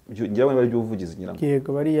babifite ngira bari by'ubuvugizi nyirango.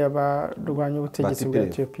 Yego bari yabarwanya ubutegetsi bwa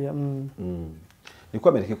Ethiopia. Niko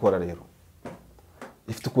Amerika ikora rero.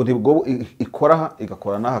 Ifite ukuntu ikora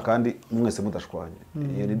igakora naha kandi mwese mudashwanye.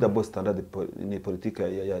 Iyo ni double standard, ni politique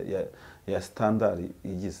ya standard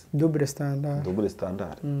igize. Double standard. Double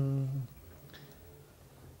standard.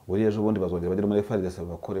 Buri ejo bundi bazongera bagera muri Fardc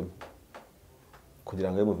bakoremo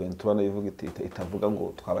kugira ngo M23 nayo ivuga itavuga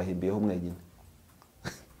ngo twabahimbiyeho mwenyine.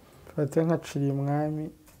 Fate nka ciri mwami.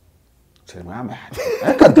 Ciri mwami.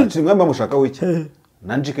 Akada ciri mwami bamushaka wiki.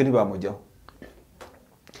 Nanjike ntibamujyaho.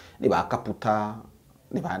 Ni bakaputa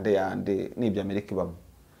ni bande yande n'ibyo Amerika ibamo.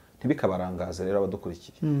 Ntibikabarangaza rero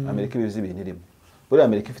abadukurikiye. Amerika ibizi ibintu irimo. Buri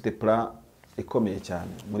Amerika ifite plan ikomeye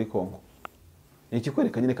cyane muri Kongo. Iki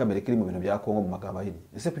kwereka nyine ko Amerika iri mu bintu bya Kongo mu magambo ahini.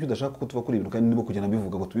 Ese kuki udashaka ko tuva kuri ibintu kandi ndimo kugenda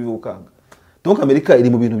bivuga ngo tubive ukanga. Donc Amerika iri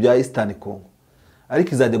mu bintu bya Eastern Congo.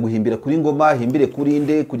 Ariko izajya guhimbira kuri Ngoma, himbire kuri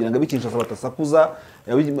inde kugira ngo abikinsha batasakuza,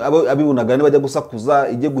 abibunagane bajya gusakuza,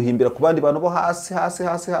 ijye guhimbira ku bandi bantu bo hasi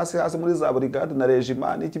muri za brigade na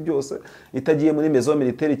regiment n'iki byose, itagiye muri maison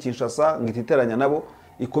militaire Kinshasa ngititeranya nabo,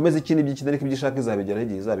 ikomeze ikindi by'ikindi ariko byishaka izabigeraho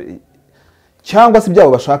igihe izabe cyangwa se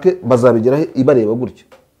byabo bashake bazabigeraho ibareba gutyo.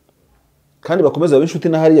 Kandi bakomeza babe inshuti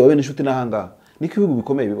na hariya babe inshuti na hanga. Niko ibihugu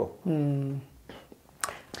bikomeye bibaho.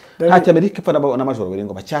 Hati Amerika ipfa na majoro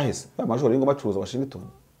w'ingoma cyaheze. Ba majoro w'ingoma bacuruza Washington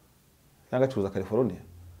cyangwa acuruza California.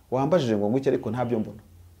 Wambajije ngo ngwiki ariko ntabyo mbona.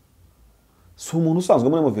 Si umuntu usanzwe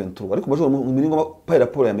muri M23 ariko majoro w'ingoma pa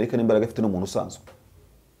rapport ya Amerika n'imbaraga afite n'umuntu usanzwe.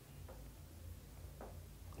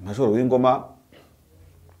 Majoro w'ingoma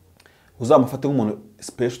uzamufate nk'umuntu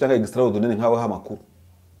special cyangwa extraordinary nkaho hamakuru.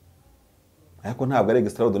 Ariko ntabwo ari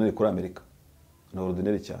extraordinary kuri Amerika. Ni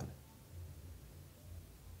ordinary cyane.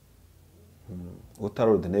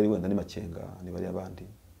 Utari ordinary wenda ni makenga ni bari abandi.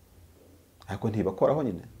 Ariko ntibakoraho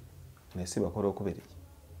nyine. Nese bakoraho kubereye.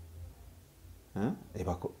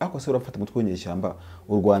 Ako se urafata umutwe w'inyeshyamba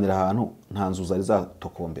urwanira ahantu nta nzu zari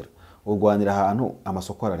zatokombera. Urwanira ahantu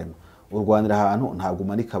amasoko ararema. Urwanira ahantu ntabwo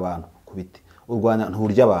umanika abantu ku biti. Urwanira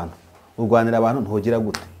nturya abantu. Urwanira abantu ntugira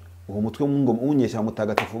gute. Uwo mutwe w'inyeshyamba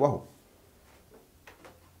mutagatifu baho.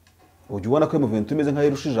 Ujye ubona ko M23 imeze nka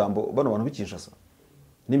irusha ijambo bano bantu bikinshasa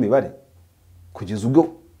n'imibare kugeza ubwo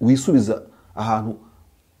wisubiza ahantu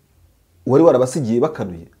wari warabasigiye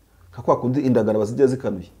bakanuye kakwa kundi indagara basigiye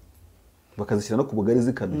zikanuye bakazishyira no ku bugari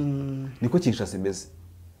zikanuye. Niko Kinshasa imeze.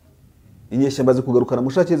 Inyeshyamba zikugarukana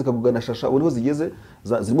mushake zikakugana shasha ubu niho zigeze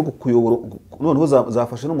zirimo kukuyobora noneho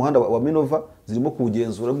zafashe n'umuhanda wa Minova zirimo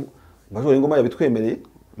kuwugenzura. Majoro w'ingoma yabitwemereye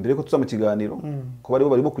mbere ko tuza mu kiganiro ko bari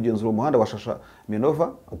barimo kugenzura umuhanda wa Shasha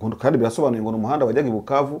Minova kandi birasobanuye ngo umuhanda wajyaga i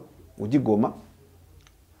Bukavu ugigoma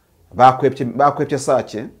bakwepye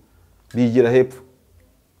Sake bigira hepfo.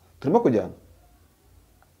 Turimo kujyana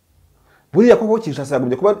buriya ko Kinshasa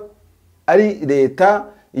yagumye kuba ari leta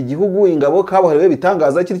igihugu ingabo kabuhariwe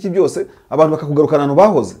bitangaza ikiri byose abantu bakakugarukana no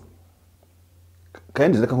bahoze.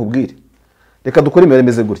 Kandi reka nkubwire reka dukore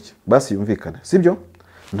imeze gutya basi yumvikana sibyo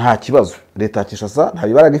nta kibazo. Leta ya Kinshasa nta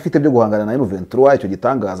bibaraga ifite byo guhangana na M23 icyo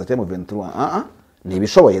gitangaza cya M23 ni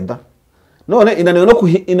bishoboye da. None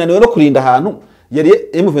inaniwe no kurinda ahantu yari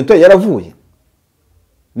M23 yaravuye.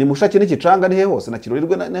 Ni mushake n'ikicanga ni he hose na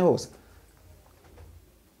kirorirwe ne hose.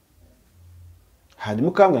 Hadi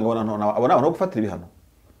mukambwe ngo abona gufatira ibihano.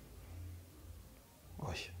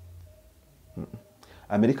 Oya.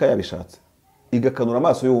 Amerika yabishatse igakanura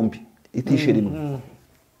amaso yombi itishe rimwe.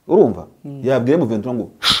 Urumva yabwiye M23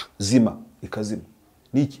 ngo zima ikazima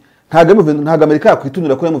niki ntago Amerika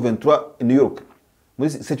yakwitunira kuri M23 i New York muri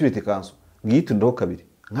Security Council ngiyitundaho kabiri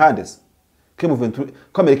nkandese ko M23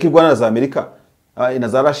 ko Amerika irwana na za Amerika na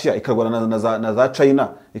za Russia ikarwana na za China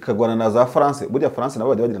ikarwana na za France burya France nabo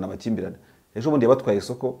badi bagirana amakimbirane ejo bundi yabatwaye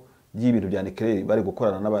isoko y'ibintu bya nuclear bari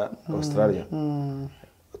gukorana n'aba Australia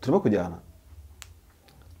turimo kujyana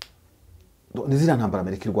nizira ntambara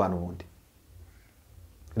Amerika irwana ubundi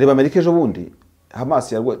reba Amerika ejo bundi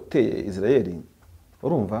Hamas yarwateye Israel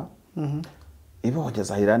urumva ibonye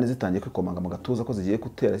za Iran zitangiye kwikomanga mu gatuza ko zigiye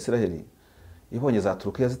gutera Israel ibonye za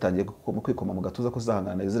Turkiya zitangiye kwikoma mu gatuza ko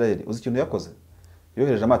zahangana na Israel uzi ikintu yakoze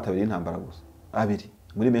yohereje amato abiri y'intambara gusa abiri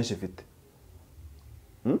muri menshi ifite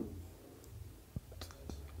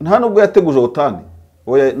nta nubwo yateguje utani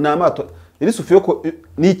oya na amato iri sufi yo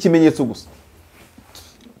ni ikimenyetso gusa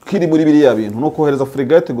kiri muri biriya bintu no kohereza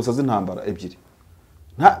frigate gusa z'intambara ebyiri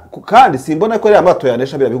kandi simbona ko ari amato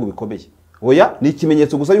yanesha biriya bihugu bikomeye oya ni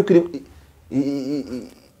ikimenyetso gusa yuko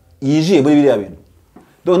yijiye muri biriya bintu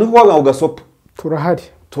donc niko kwaga ngo gasopa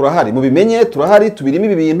turahari mubimenye turahari tubirimo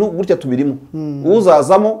ibi bintu gutya tubirimo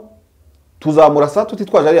uzazamo tuzamurasa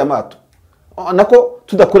tutitwaje ari amato nako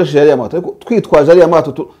tudakoresheje ari amato ariko twitwaje ari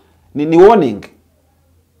amato ni warning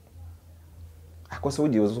akose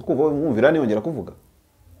ugiye ukumva mwumvira niyongera kuvuga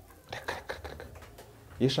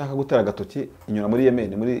yishaka gutera gatoki inyura muri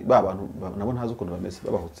Yemeye muri ba bantu nabo ntazi ukuntu bameze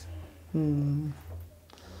babahutse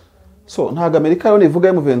so ntago Amerika rero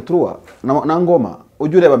nivuga M23 na ngoma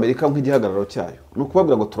ujye ureba Amerika nk'igihagararo cyayo no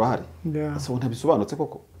kubabwira ngo turahari so ntabisobanutse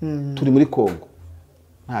koko turi muri Kongo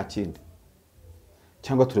nta kindi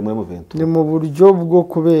cyangwa turi muri M23 ni mu buryo bwo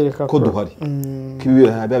kubereka ko duhari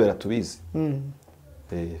kibibera habera tubizi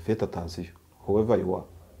faites attention whoever you are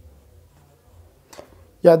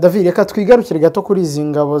ya David reka twigarukire gato kuri izi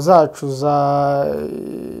ngabo zacu za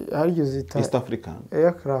haryo zita East African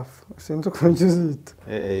aircraft sinzi uko zita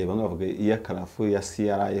bamwe bavuga aircraft ya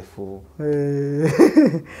CRF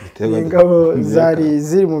ingabo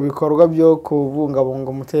ziri mu bikorwa byo kubungabunga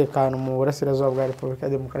umutekano mu burasirazuba bwa Repubulika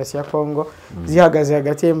ya Demokarasi ya Kongo zihagaze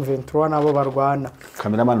hagati ya M23 nabo barwana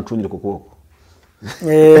cameraman ucungire ku kuboko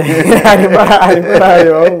arimo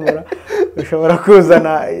ushobora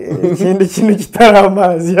kuzana ikindi kintu kitari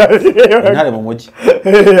amazi intare mu mujyi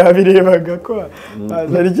abirebaga ko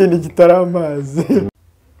ari ikindi kitari amazi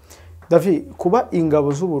David kuba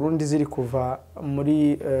ingabo z'u Burundi ziri kuva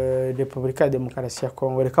muri Repubulika ya Demokarasi ya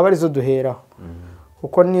Kongo reka barizo duheraho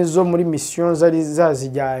kuko nizo muri mission zari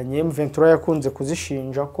zazijyanye M23 yakunze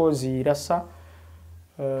kuzishinja ko zirasa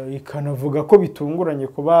ikanavuga ko bitunguranye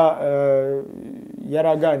kuba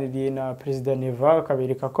yaraganiriye na President Neva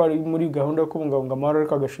akabereka ko ari muri gahunda yo kubungabunga amahoro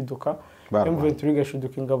ariko agashiduka M23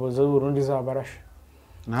 gashiduka ingabo z'u Burundi zabarashe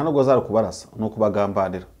nta nubwo zari kubarasa no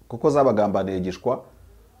kubagambanira kuko zabagambaniye gishwa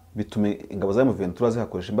bitume ingabo za M23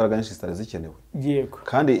 zihakoresha imbaraga nyinshi zitari zikenewe yego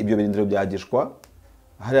kandi ibyo birindiro byagishwa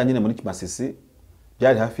hari nyine muri Kimasisi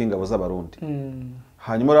byari hafi ingabo z'abarundi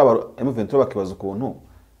hanyuma M23 bakibaza ukuntu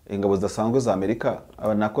ingabo zidasanzwe za Amerika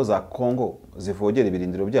abanako za Kongo zivogera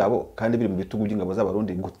ibirindiro byabo kandi biri mu bitugu by'ingabo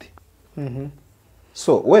z'abarundi gute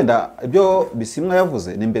so wenda ibyo bisimwa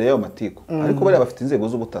yavuze ni imbere y'ayo matiko ariko bari bafite inzego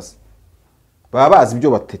z'ubutasi baba bazi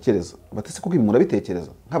ibyo batekereza batese kuko ibimura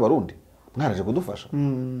bitekereza nk'abarundi mwaraje kudufasha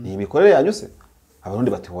ni imikorere yanyu se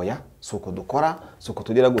abarundi bati hoya suko dukora suko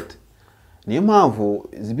tugera gute niyo mpamvu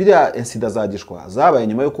zibira insida zagishwa zabaye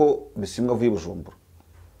nyuma yuko bisimwa avuye Bujumbura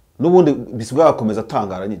nubundi bisimwa akomeza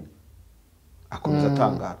atangara nyine akomeza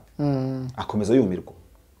atangara akomeza yumirwa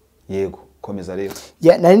yego komeza rero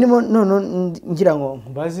ya nari nimo none ngira ngo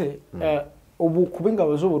mbaze ubu kuba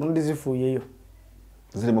ingabo z'u Burundi zivuyeyo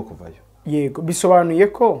zirimo kuvayo yego bisobanuye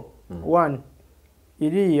ko one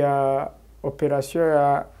iriya operation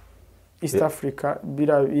ya East Africa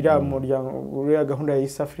bira muryango ya gahunda ya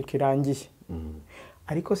East Africa irangiye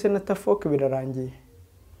ariko Senator Foke birarangiye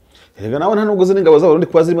Erega nawe nta nubwo z'ingabo z'abarundi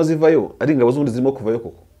kuba zirimo zivayo ari ingabo z'undi zirimo kuvayo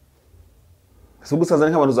koko ese gusaza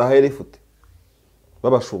nk'abantu za Hairefute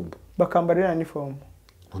babashumba bakambarira uniform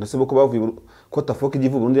none se boko bavuye ko Tafoke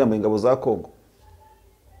igivu Burundi yambaye ingabo za Kongo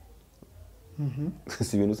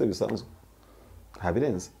si ibintu se bisanzwe nta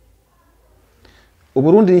birenze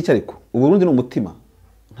Uburundi n'icyo ariko Uburundi ni umutima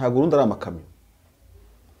ntago Urundi ari amakamyo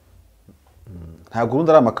ntago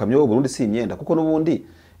Urundi ari amakamyo Uburundi si imyenda kuko n'ubundi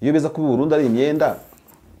iyo beza kuba Uburundi ari imyenda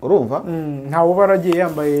urumva nta uba aragiye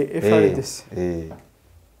yambaye Fardc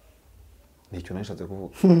nicyo nashatse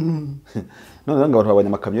kuvuga none ngo abantu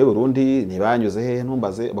abanyamakamyo y'u Burundi ntibanyuze he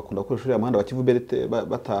ntumbaze bakunda gukoresha uriya muhanda wa Kivu Berete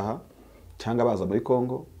bataha cyangwa baza muri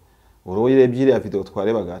Kongo uroye ebyiri ya video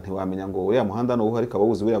twarebaga ntiwamenya ngo uriya muhanda no uhari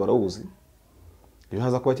kabawuzi uriya barawuzi iyo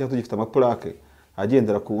haza kuba cyangwa tugifite amaplaque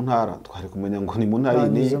agendera ku ntara twari kumenya ngo ni mu ntara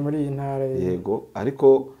banyuze muri iyi ntara yego ariko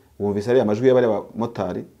wumvise ari amajwi y'abari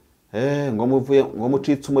abamotari ngo muvuye ngo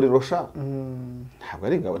mucitse umuriro sha ntabwo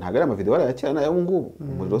ari amavideo barayakira nayo ngubu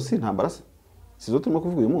umuriro si intambara se sizo turimo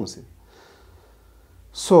kuvuga uyu munsi.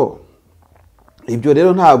 So ibyo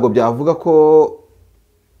rero ntabwo byavuga ko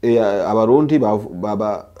abarundi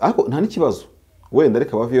ariko nta n'ikibazo wenda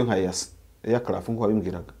reka baviyo nka ya karafu nko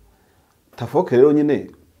wabimbwiraga tafoke rero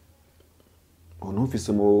nyine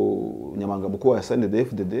numvise mu nyamanga mukuru wa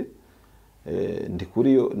SNDFDD ndi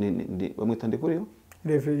kuri yo bamwita ndi kuri yo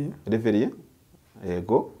Reverie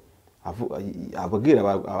yego ababwira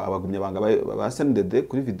abagumya banga ba SNDD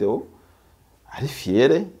kuri video ari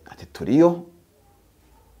fiere ati turiyo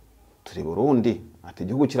turi Burundi ati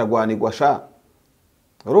igihugu kiragwanirwa sha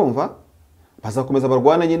urumva bazakomeza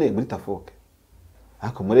barwana nyine muri tafoke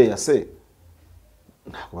ariko muri yase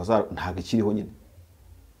ntabwo ikiriho nyine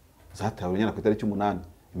zatawe nyana ku itariki 8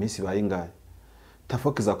 iminsi bayingaye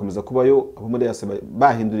tafoke izakomeza kubayo abo muri yase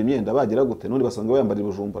bahindura imyenda bagira gute none basanga bayambara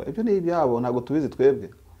Bujumbura ibyo ni ibyabo ntabwo tubizi twebwe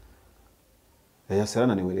yase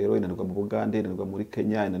rananiwe rero inanirwa mu Bugande inanirwa muri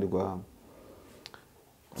Kenya inanirwa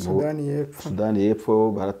Sudani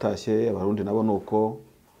y'Epfo baratashye abarundi nabo nuko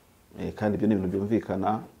kandi ibyo ni ibintu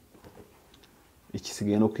byumvikana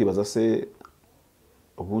ikisigaye no kwibaza se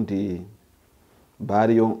ubundi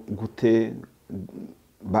bariyo gute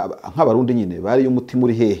nk'abarundi nyine bariyo umutima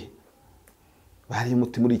uri hehe bariyo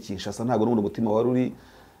umutima uri Kinshasa ntabwo n'ubundi umutima wari uri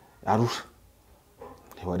Arusha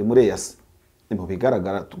ntiwari muri yase mu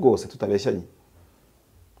bigaragara rwose tutabeshyanye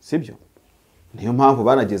sibyo niyo mpamvu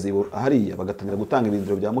banageze hariya bagatangira gutanga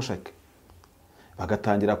ibindiro bya Mushake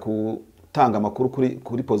bagatangira gutanga amakuru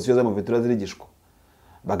kuri position z'amaventura zirigishwa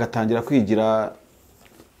bagatangira kwigira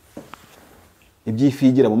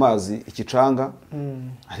ibyifigira mu mazi ikicanga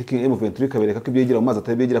ariko M23 ikabereka ko ibyigira mu mazi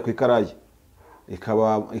atari byigira ku ikarayi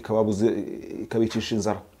ikababuze ikabicisha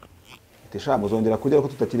inzara tesha muzongera kugera ko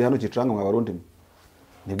tutakiri hano kicanga mu Barundi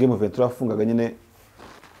nibwo M23 afungaga nyine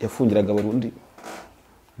yafungiraga Barundi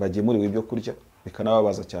bagiye muri ibyo kurya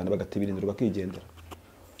bikanababaza cyane bagatibirindira bakigendera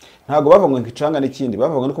ntago bavamwe nkicanga n'ikindi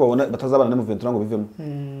bavamwe nuko babona batazabana na M23 ngo bivemo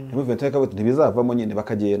M23 kabati ntibizavamo nyine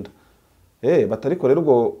bakagenda batariko rero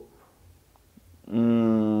ubwo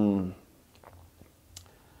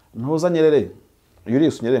ntuza Nyerere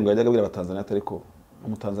Julius Nyerere ngo yajyaga abwira abatanzania atariko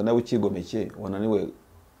umutanzania w'ikigomeke wananiwe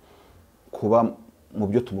kuba mu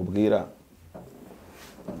byo tumubwira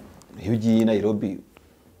iyo ugiye Nairobi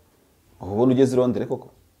ubona ugeze Londres koko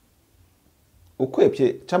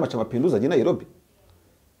ukwepye chama cha mapinduzi ajya Nairobi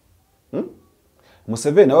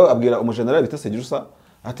Museveni nawe abwira umugeneral bita Sejusa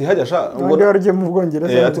ati hajya sha ubwo yarye mu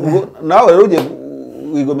Bwongereza ati nawe rero ugiye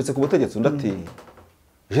wigometse ku butegetsi ndati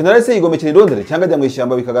general se yigomekera Londres cyangwa ajya mu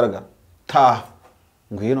ishyamba bikagaragara ta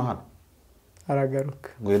ngwino hano aragaruka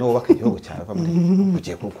ngwino wubaka igihugu cyawe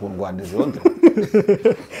ugiye kurwaniriza Londres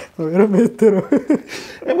rero metero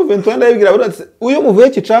M23 ndabibwira buretse uyu muvuye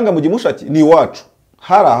kicanga mu gimushaki ni wacu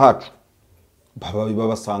hara hacu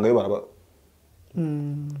babasangayo baraba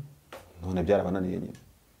none byarabananiye nyine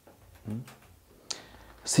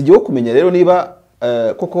sigiye kumenya rero niba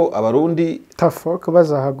koko abarundi tafoke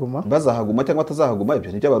bazahaguma cyangwa batazahaguma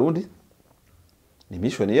ibyo ni by'abarundi ni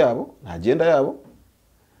mission yabo nta agenda yabo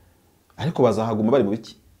ariko bazahaguma bari mu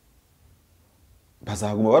biki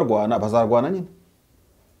bazahaguma barwana bazarwana nyine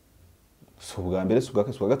so bwa mbere subwa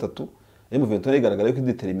gatatu M23 igaragara yuko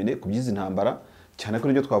idetermine kubyiza intambara cyane ko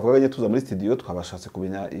nibyo twavuganye tuza muri studio twabashatse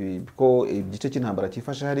kumenya ko igice cy'intambara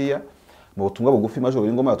cyifashe hariya mu butumwa bugufi majoro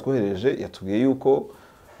ingoma yatwohereje yatubwiye yuko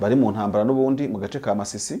bari mu ntambara n'ubundi mu gace ka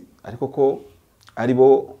Masisi ariko ko ari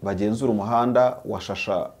bo bagenzura umuhanda wa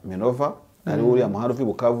Shasha Minova ari uri amahanga uvuye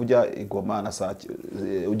Bukavu ujya Igoma na Sake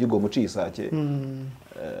ugigoma uciye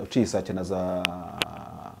Sake na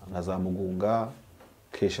za Mugunga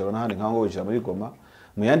Keshero n'ahandi nkaho winjira muri Goma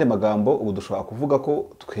mu yandi magambo ubu dushobora kuvuga ko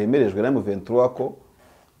twemerejwe na M23 ko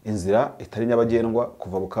inzira itari nyabagendwa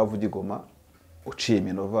kuva Bukavu ugigoma uciye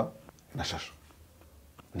Minova na Shasha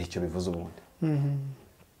nicyo bivuze ubundi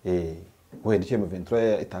wenda icyo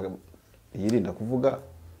M23 yirinda kuvuga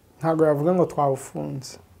ntago yavuga ngo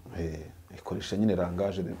twawufunze ikoresha nyine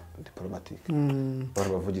langage diplomatique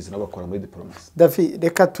barabavugizi n'abakora muri diplomasi. Dafi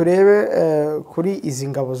reka turebe kuri izi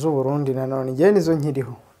ngabo z'u Burundi nanone ngiye nizo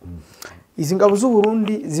nkiriho izi ngabo z'u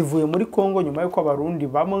Burundi zivuye muri Kongo nyuma yuko abarundi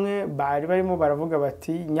bamwe bari barimo baravuga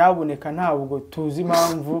bati nyabuneka ntabwo tuzi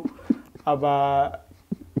impamvu aba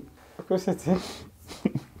kosetse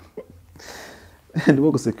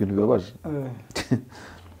ndimo guseka ibintu bibabaje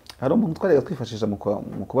hari umuntu twari twifashisha mu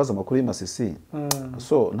kubaza amakuru y'Masisi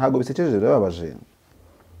so ntago bisekeje birababaje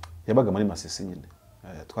yabaga muri Masisi nyine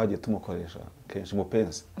twagiye tumukoresha kenshi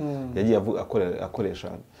mupenzi yagiye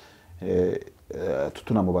akoresha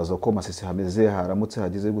tunamubaza ko Masisi hameze haramutse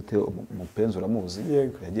hagize gute mupenzi uramuzi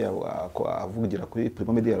yagiye avugira kuri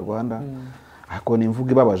Primo Media Rwanda ariko ni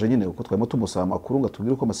imvugo ibabaje nyine uko twarimo tumusaba amakuru ngo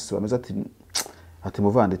tubwire uko Masisi bameze ati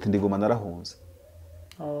muvande ati ndigoma narahunze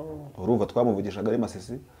urumva twamuvugishaga ari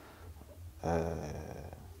Masisi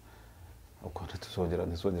uko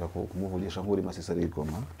ntituzongera kumuvugisha nk'uri Masisi ari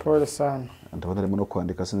igoma pole sana ndabona arimo no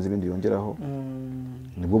kwandika sinzi ibindi yongeraho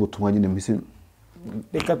nibwo butumwa nyine mbisi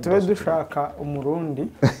reka tube dushaka umurundi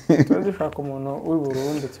tube dushaka umuntu w'i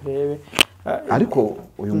Burundi turebe ariko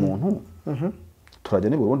uyu muntu turajya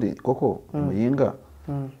ni Burundi koko muyinga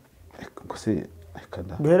gusa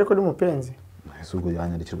akada duhere ko ari mupenzi isugo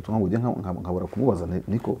yanyandikira ubutumwa ngo ujye nkabura kumubaza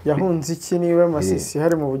niko yahunze iki niwe Masisi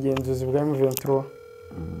hari mu bugenzuzi bwa M23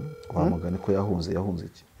 wamugane ko yahunze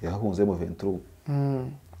iki yahunze M23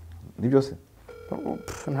 ni byose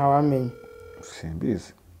nta wamenye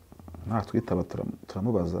simbizi nta twitaba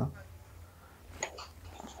turamubaza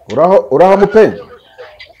uraho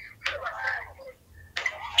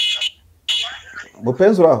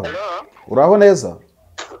mupenzi uraho neza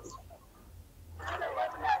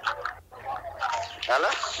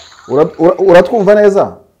uratwumva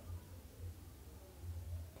neza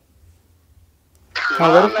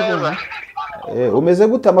umeze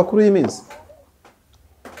gute amakuru y'iminsi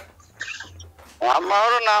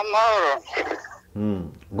amahoro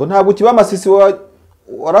ngo ntabwo kiba Masisi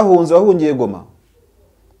warahunze wahungiye Goma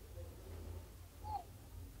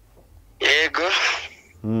yego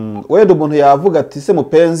wenda umuntu yavuga ati se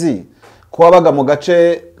mupenzi ko wabaga mu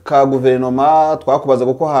gace ka guverinoma twakubaza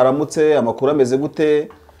kuko haramutse amakuru ameze gute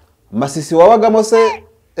Masisi wabagamo se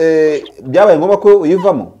byabaye ngombwa ko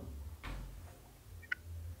uyivamo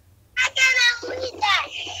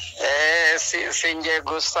sinjye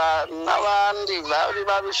gusa n'abandi bari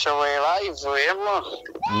babishoboye bayivuyemo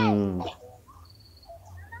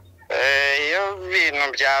iyo bintu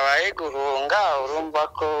byabaye guhunga urumva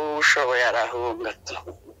ko ushoboye arahunga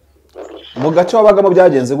mu gace wabagamo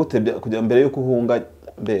byagenze gute kujya mbere yuko uhunga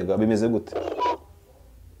mbega bimeze gute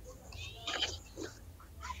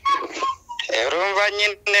urumva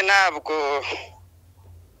nyine ntabwo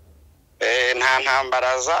nta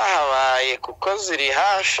ntambara zahabaye kuko ziri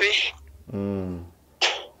hafi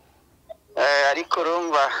ariko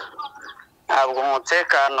urumva ntabwo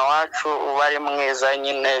umutekano wacu uba ari mwiza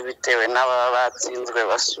nyine bitewe n'ababa batsinzwe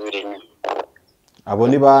basura inyuma abo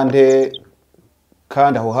ni bande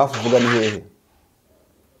kandi aho hafi uvuga ni hehe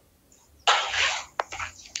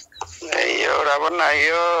urabona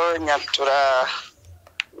iyo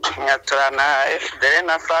nyatura na FDL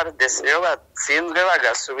na Fardc iyo batsinzwe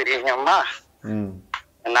bagasubira inyuma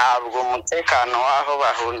ntabwo umutekano waho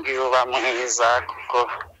bahungiye uba mwiza kuko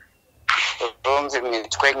urumva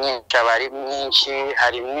imitwe nyinshi aba ari myinshi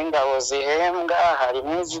harimo ingabo zihembwa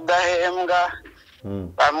harimo izidahembwa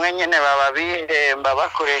bamwe nyine baba bihemba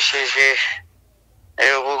bakoresheje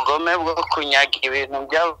ubugome bwo kunyaga ibintu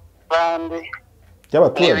by'abandi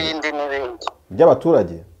n'ibindi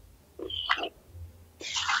by'abaturage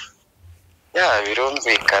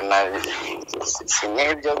birumvikana si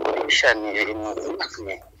n'ibyo guhisha ni ibintu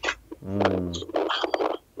byinshi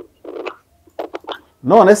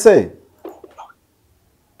none se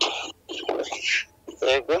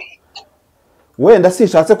yego wenda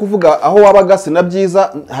sinshatse kuvuga aho wabaga sinabyiza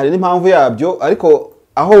hari n'impamvu yabyo ariko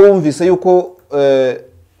aho wumvise yuko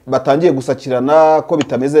batangiye gusakirana ko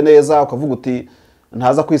bitameze neza ukavuga uti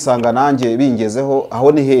ntaza kwisanga nanjye bingezeho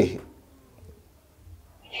aho ni hehe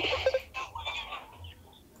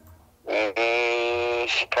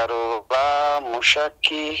Karuba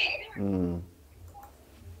Mushaki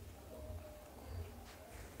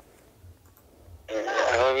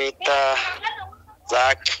aho bita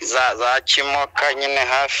za Kimoka nyine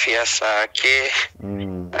hafi ya Sake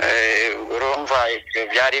urumva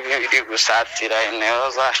ibyo byari biri gusatira eneo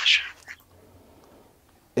zacu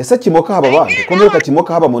ese Kimoka haba bande ko mbereka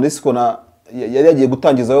Kimoka haba Monisco na yari yagiye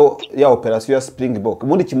gutangizaho ya operation ya Springbok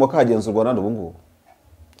ubundi Kimoka hagenzurwa nande ubu ngubu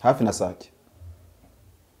hafi na Sake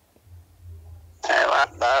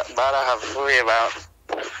barahavuye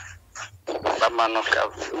bamanuka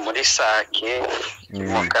muri Sake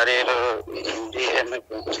mu karere indi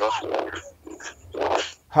M23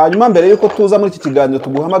 hanyuma mbere yuko tuza muri iki kiganiro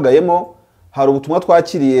tuguhamagayemo hari ubutumwa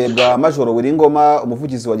twakiriye bwa Majoro Wiringoma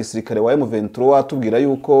umuvugizi wa gisirikare wa M23 tubwira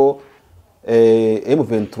yuko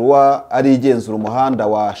M23 ari igenzura umuhanda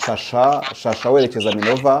wa Shasha werekeza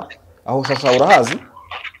Minova aho Shasha urahazi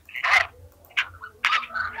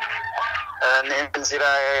ni inzira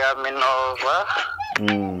ya Minova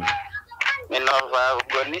Minova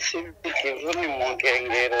ubwo ni Kivu ni mu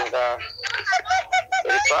nkengero za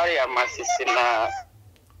teritwari ya Masisi na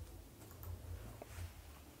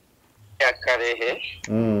ya Karehe.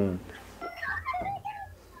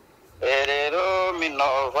 Rero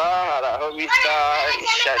Minova hari aho bita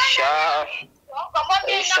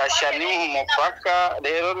Ishasha ni mu mupaka.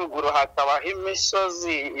 Rero ruguru hakabaho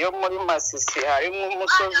imisozi yo muri Masisi, harimo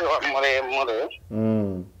umusozi wa muremure.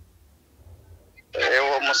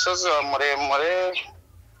 Uwo musozi wa muremure,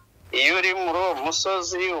 iyo uri muri uwo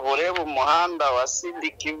musozi uba ureba umuhanda wa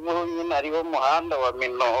Kivu, nyine ariwo muhanda wa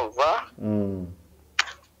Minova.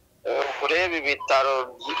 Ureba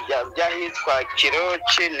ibitaro by'ahitwa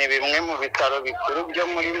Kiroci, ni bimwe mu bitaro bikuru byo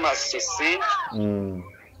muri Masisi.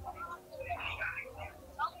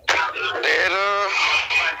 Rero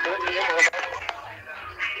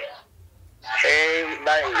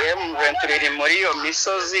M23 iri muri iyo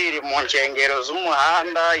misozi, iri mu nkengero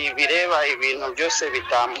z'umuhanda, ibireba ibintu byose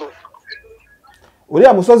bitambuka.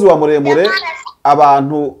 uriya musozi wa muremure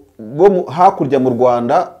abantu bo hakurya mu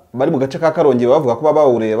Rwanda bari mu gace ka Karongi bavuga ko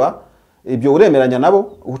bawureba, ibyo uremeranya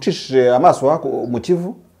nabo ucishije amaso mu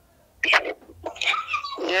Kivu?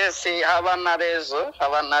 Yes, haba na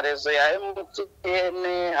rezo ya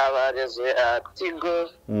MTN, haba rezo ya Tigo,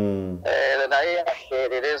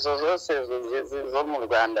 rezo zose zo mu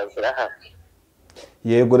Rwanda zirahari.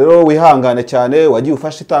 Yego, rero wihangane cyane, wagiye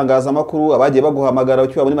ufasha itangazamakuru, abagiye baguhamagara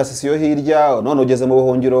ukiba muri Masisi yo hirya, none ugeze mu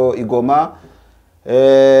buhungiro Igoma.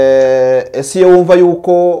 Ese iyo wumva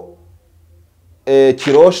yuko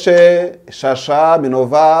Kiroshe, Shasha,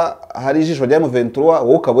 Minova hari ijisho rya M23,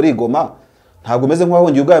 wowe ukaba uri Igoma, ntabwo umeze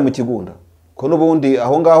nk'uwahungiye ubwawe mu Kigunda? Ko n'ubundi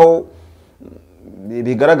aho ngaho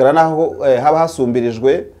bigaragara naho haba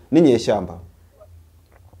hasumbirijwe n'inyeshyamba.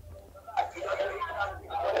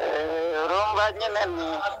 Urumva nyine ni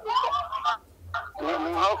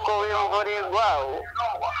nk'uko w'imvura igwa,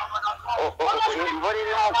 imvura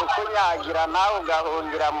irimo kukunyagira nawe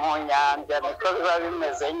ugahungira mu nyanja, niko biba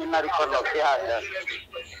bimeze nyine, ariko no kwihangana.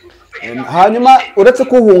 Hanyuma uretse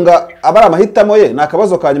kuhunga aba ari amahitamo ye, ni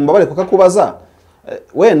akabazo ka nyuma bari kukakubaza,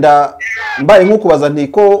 wenda mbaye nk'ukubaza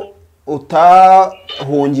ntiko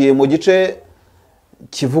utahungiye mu gice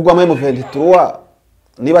kivugwamo M23,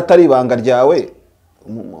 niba atari ibanga ryawe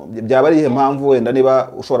byaba ari ihe mpamvu wenda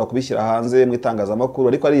niba ushobora kubishyira hanze mu itangazamakuru,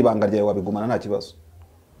 ariko ari ibanga ryawe wabigumana nta kibazo?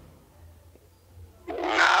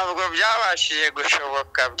 Ntabwo byabashije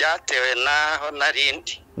gushoboka, byatewe naho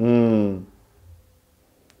narindi.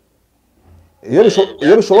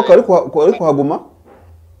 Iyo bishoboka ari kuhaguma?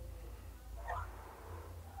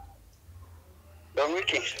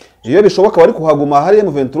 Iyo bishoboka bari kuhaguma hari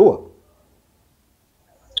M23?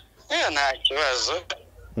 Nta kibazo.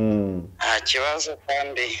 Nta kibazo,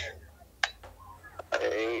 kandi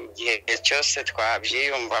igihe cyose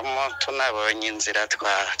twabyiyumvamo tunabonye inzira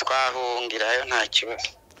twahungirayo nta kibazo.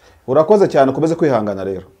 Urakoze cyane, ukomeze kwihangana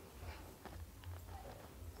rero.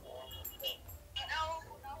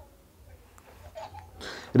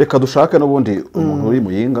 Reka dushake n'ubundi umuntu uri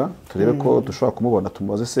Muyinga, turebe ko dushobora kumubona,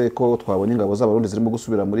 tumubaze se ko twabonye ingabo z'Abarundi zirimo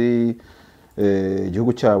gusubira muri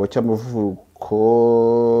igihugu cyabo cy'amavuko,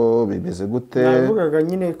 bimeze gute? Navugaga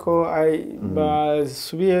nyine ko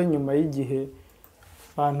basubiye nyuma y'igihe,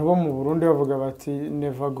 abantu bo mu Burundi bavuga bati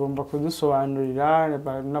neva agomba kudusobanurira,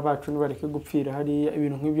 n'abacu ntibareke gupfira hariya,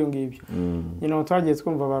 ibintu nk'ibyo ngibyo. Nyine twagiye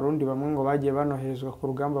twumva Abarundi bamwe ngo bagiye banoherezwa ku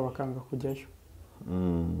rugamba bakanga kujyayo.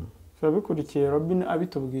 Bikurikiye Robin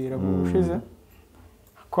abitubwira mu bushize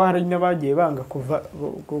ko hari n'abagiye banga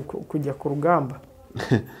kujya ku rugamba.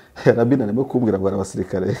 Robin arimo kumbwira ngo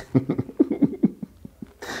Abasirikare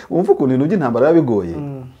umva ukuntu ibintu by'intambara yabigoye.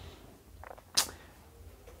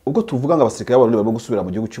 Ubwo tuvuga ngo Abasirikare b'Abarundi barimo gusubira mu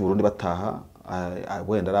gihugu cy'u Burundi bataha,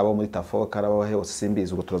 wenda arabo muri Tafoka arabo hose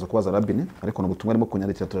simbizi, ubwo turaza kubaza Robin, ariko n'ubutumwa arimo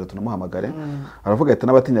kunyandikira turaza tunamuhamagare. Aravuga ati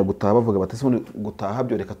n'abatinya gutaha bavuga bati se gutaha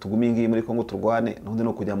byo reka tugume ngiyi muri Kongo turwane, n'undi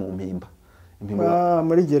no kujya mu mpimba.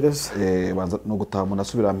 Muri gereza. Banza no gutaha umuntu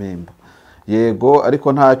asubira mpimba. Yego,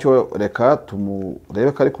 ariko ntacyo, reka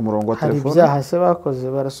tumurebe ko ari ku murongo wa telefone. Hari ibyaha se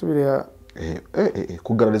bakoze barasubira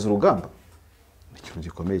kugarariza urugamba, ni ikintu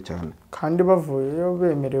gikomeye cyane, kandi bavuyeyo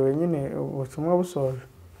bemerewe nyine ubutumwa busoje.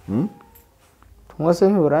 Tumwa se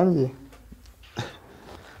ntiburangiye.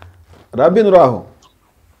 Robin uraho?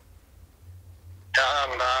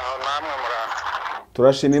 Ndaho, namwe muraho?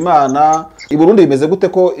 Turashima Imana. I Burundi bimeze gute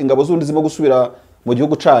ko ingabo z'undi zimo gusubira mu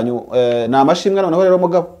gihugu canyu? Ni amashimwe noneho rero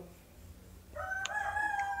mugabo?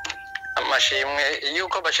 Amashimwe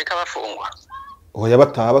yuko bashika bafungwa? Oya,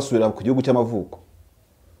 bataha basubira ku gihugu cy'amavuko.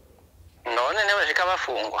 None ne bashika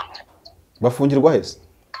bafungwa? Bafungirwa hese?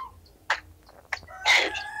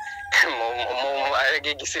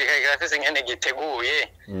 igisirikare kirafise nkene giteguye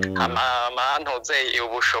amantuze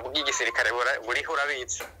ubusho bw'igisirikare buriho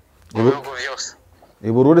urabitse mu bihugu byose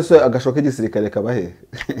Burundi se agashoka igisirikare kabahe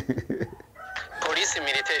polisi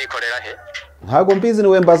militaire ikorera he ntago mbizi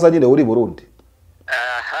niwe mbaza nyine uri Burundi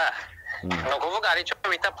aha no kuvuga ari cyo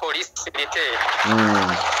bita polisi militaire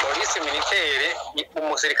polisi militaire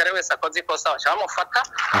umusirikare wese akoze ikosa bacamufata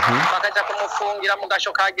bakaja kumufungira mu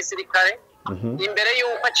gasho ka gisirikare imbere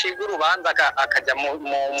y'uko aciga urubanza akajya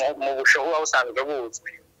mu bushobo busanzwe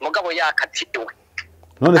buzwi mugabo yakatiwe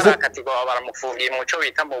none se akatirwa baramufungiye mu cyo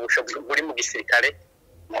bita mu bushobo buri mu gisirikare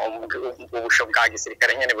mu bushobo bwa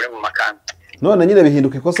gisirikare nyene buri mu makamba none nyine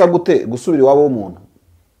bihinduka ikosa gute gusubira iwabo w'umuntu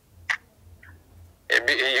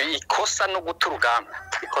ikosa no guta urugamba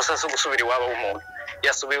ikosa zo gusubira iwabo w'umuntu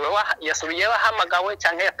yasubiye wahamagawe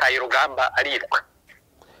cyangwa yataye urugamba arirwa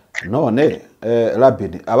none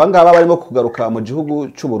Rabin abangaba barimo kugaruka mu gihugu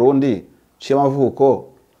cy'u Burundi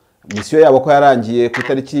cy'amavuko misiyo yabo ko yarangiye ku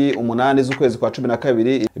itariki 8 z'ukwezi kwa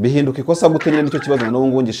 12 bihinduka ikosa gute nyine nicyo kibazo n'ubu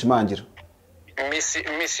ngungishimangira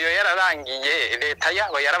misiyo yararangiye leta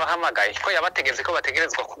yabo yarabahamagaye ko yabategeze ko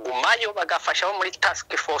bategerezwa kugumayo bagafasha bo muri task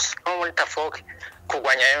force no muri tafok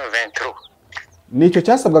kugwanya M23 nicyo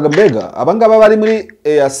cyasabwaga mbega abangaba bari muri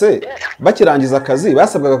EAC bakirangiza akazi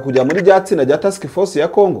basabwaga kujya muri ryatsinda rya task force ya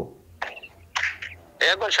Kongo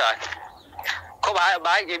yego cyane ko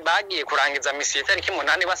bagiye kurangiza misiyo itariki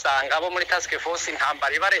 8 basanga abo muri task force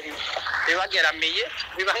intambara ibageramiye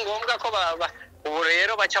biba ngombwa ko ubu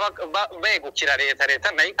rero baca begukira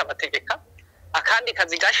leta nayo ikabategeka akandi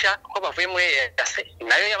kazi gasha ko bavuye muri EAC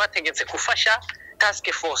nayo yabategetse gufasha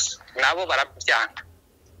task force nabo barabyanga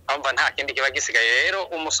amva nta kindi kiba gisigaye rero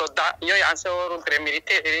umusoda iyo yanse ordre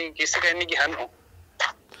militaire gisigaye n'igihano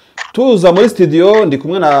tuza muri studio ndi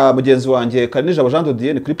kumwe na mugenzi wanjye Kanija Jean de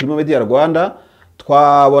Dieu kuri Primo Media Rwanda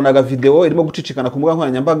twabonaga video irimo gucicikana ku mbuga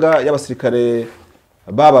nkoranyambaga y'abasirikare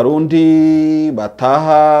b'Abarundi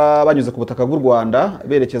bataha banyuze ku butaka bw'u Rwanda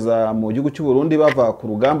berekeza mu gihugu cy'u Burundi bava ku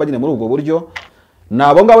rugamba nyine muri ubwo buryo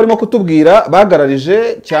nabo ngabo barimo kutubwira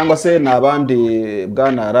bagararije cyangwa se nabandi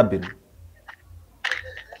bwana Rabin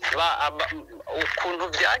ukuntu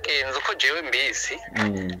byagenze uko jewe mbizi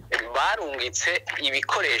barungitse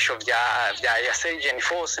ibikoresho bya Yasejen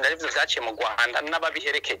Force ndavyo vyaciye mu Rwanda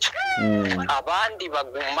n'ababiherekeje abandi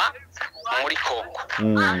baguma muri Kongo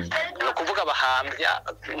no kuvuga bahambya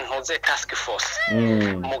ntuze task force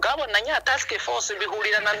mugabo na nya task force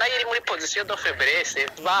bihurirana nayo iri muri position de faiblesse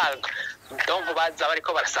donc baza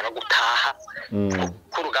bariko barasaba gutaha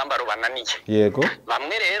ku rugamba rubananiye yego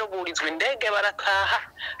bamwe rero burizwe indege barataha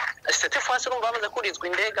cette fois urumva bamaze kurizwa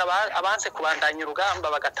indege abanse kubandanya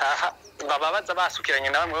urugamba bagataha bababaza basukiranye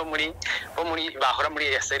na bamwe bo muri bahora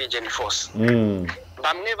muri Yasejen Force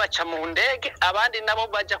bamwe baca mu ndege abandi nabo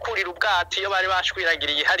baja kurira ubwato iyo bari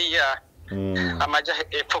bashwiragiriye hariya amaja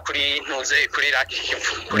epfo kuri ntuze kuri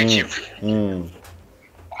kuri Kivu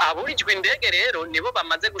aburijwe indege rero nibo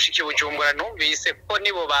bamaze gushika Bujumbura numvise ko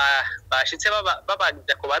nibo bashitse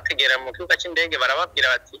babajya kubategera mu kibuga cy'indege barababwira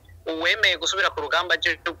bati uwemeye gusubira ku rugamba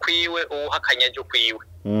je kwiwe uhakanye je kwiwe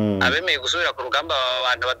abemeye gusubira ku rugamba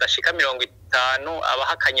abantu badashika 50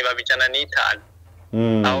 abahakanye babijana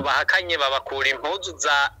n'5 abo bahakanye babakura impuzu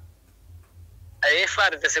za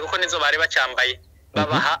Fardc kuko nizo bari bacambaye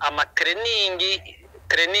babaha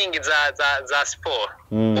training za sport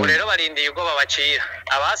rero barindiye ubwo babacira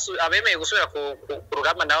abemeye gusubira ku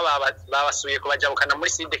rugamba nabo babasubiye kubajabukana muri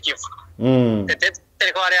Sud Kivu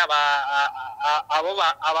ko hari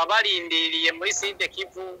abo barindiriye muri Sud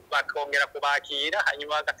Kivu bakongera kubakira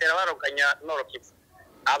hanyuma bagatera baroganya Nord Kivu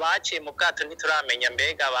abaciye mu bwato ntituramenya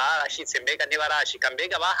mbega barashitse mbega ntibarashika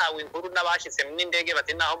mbega bahawe inkuru n'abashitse mu ndege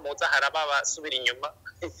bati naho muza haraba basubira inyuma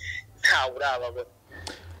nta urababona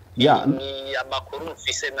ni amakuru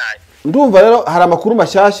mfise nayo ndumva rero hari amakuru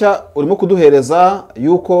mashyashya urimo kuduhereza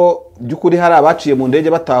yuko byukuri hari abaciye mu ndege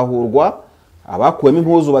batahurwa abakuwemo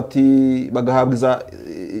impuzu bati bagahabwa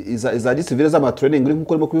iza gisivile z'amatraining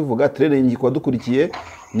nkuko urimo kubivuga training kwa dukurikiye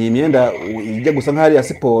ni imyenda ijya gusa nk'ari ya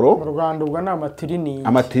siporo mu Rwanda ubwo na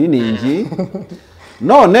amatraining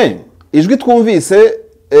none ijwi twumvise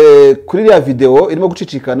kuri ya video irimo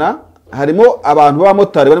gucicikana harimo abantu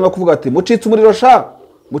b'abamotari barimo kuvuga ati mucitse umuriro sha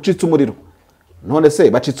mucitse umuriro none se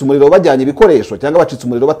bacitse umuriro bajyanye ibikoresho cyangwa bacitse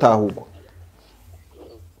umuriro batahurwa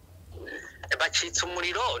bacitse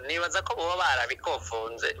umuriro nibaza ko boba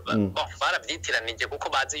barabikofunze barabyitiranije kuko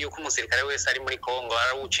bazi yuko umusirikare wese ari muri Kongo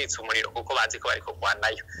arawucitse umuriro kuko bazi ko bari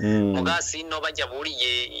kurwanayo mugasi no bajya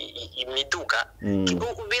buriye imiduga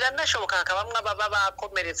biranashoboka hakabamwe baba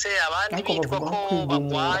bakomeretse abandi bitwa ko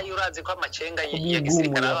bagwaye urazi ko amacenga ya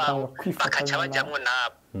gisirikare bakaca bajyamwo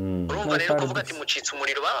nabo urumva rero kuvuga ati mucitse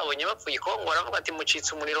umuriro babonye bapfuye Kongo baravuga ati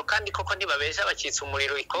mucitse umuriro kandi koko ntibabesha bacitse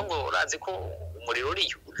umuriro Kongo urazi ko umuriro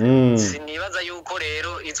uriyo sinibaza yuko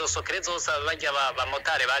rero izo sokere zose bajya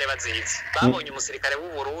bamotare bare bazizi babonye umusirikare w'u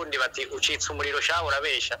Burundi bati ucitse umuriro sha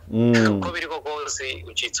urabesha uko biri ko kose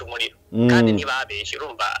ucitse umuriro kandi ntibabesha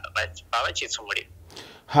urumva babacitse umuriro.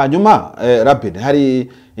 Hanyuma Rabin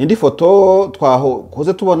hari indi foto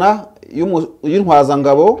twahoze tubona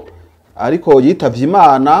y'intwazangabo ariko yitavye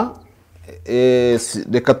Imana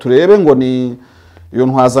reka turebe ngo ni iyo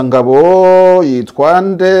ntwazangabo yitwa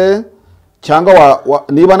nde cyangwa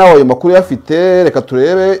niba nawe ayo makuru yafite reka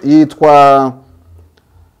turebe yitwa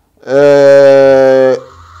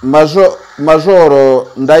Majoro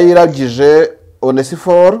Ndayiragije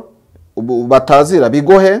Onesphore batazira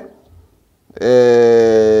Bigohe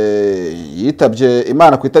yitabye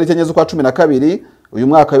Imana ku itariki 4 z'ukwa 12 uyu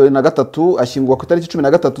mwaka 2023 ashyingurwa ku itariki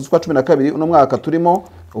 13 z'ukwa 12 uno mwaka turimo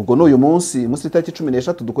ubwo n'uyu munsi itariki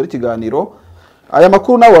 13 dukora ikiganiro. Aya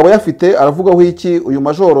makuru nawe waba yafite aravugaho iki uyu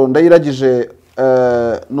Majoro Ndayiragije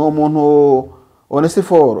no umuntu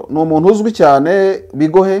Onesphore no umuntu uzwi cyane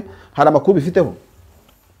Bigohe hari amakuru bifiteho?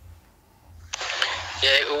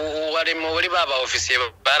 Wari muri baba ofisiye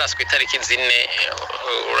baraswe itariki 4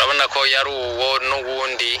 urabona ko yari uwo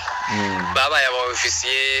n'ubundi babaye aba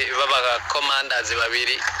ofisiye baba commanders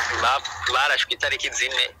babiri barashwe itariki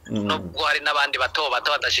 4 nubwo hari nabandi bato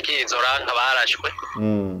badashikira izo ranka barashwe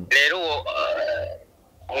rero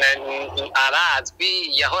arazwi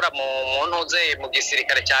yahora mu ntuze mu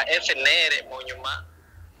gisirikare cya FNL mu nyuma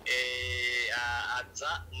aza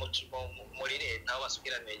muri leta aho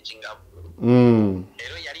basubiranye ingabo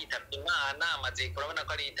rero yaritabye Imana amaze kurabona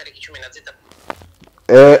ko ari itariki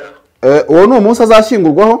 13 uwo ni umunsi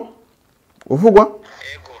azashyingurwaho uvugwa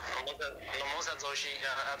yego umunsi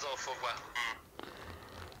azofugwa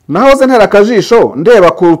nahoze ntera akajisho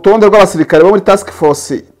ndeba ku rutonde rw'abasirikare bo muri task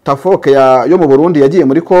force tafoke yo mu Burundi yagiye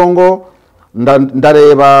muri Kongo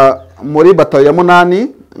ndareba muri batayo ya 8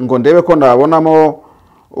 ngo ndebe ko ndabonamo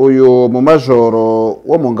uyu mu majoro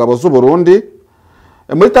wo mu ngabo z'u Burundi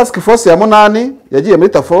muri task force ya 8 yagiye muri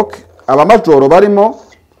tafoke aba majoro barimo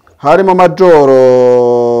harimo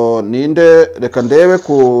majoro ninde reka ndebe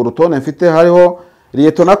ku rutonde mfite hariho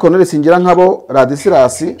Lieutenant Colonel Singirankabo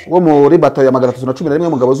Radislas wo muri batayo ya 311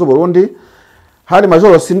 mu ngabo z'u Burundi hari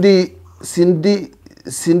majoro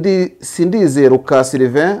Sindizeruka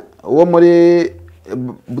Sylvain wo muri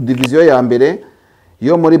division ya mbere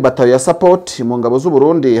yo muri batayo ya support mu ngabo z'u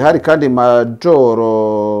Burundi hari kandi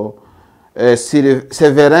majoro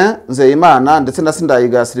Severin Nzeyimana ndetse na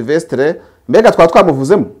Sindayiga Sylvestre mbega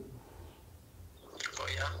twamuvuzemo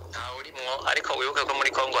ariko wibuke ko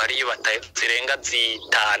muri Kongo hari batayo zirenga 5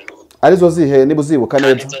 arizo zihe nibuzibuka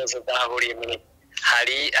neza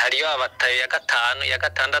hari abatayo ya 5 ya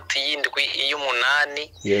 6 y'indwi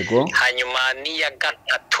y'umunani yego hanyuma ni ya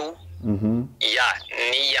 3 ya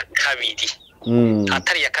ni ya 2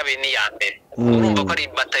 atari ya 2 ni ya mbere urumva ko ari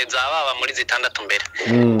batayo zababa muri 6 mbere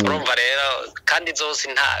urumva rero kandi zose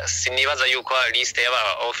sinibaza yuko liste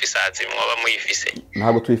y'aba officers mwoba muyifise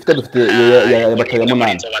ntabwo tuyifite dufite ya batayo ya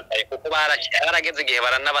 8 kuko barageze igihe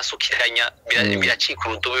baranabasukiranya biracika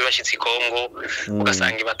urudubi bashitsi Kongo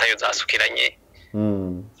ugasanga ibatayo zasukiranye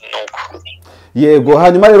nuko yego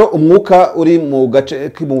hanyuma rero umwuka uri mu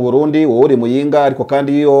gace mu Burundi wowe uri muyinga ariko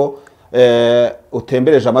kandi iyo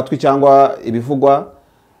utembereje amatwi cyangwa ibivugwa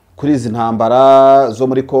kuri izi ntambara zo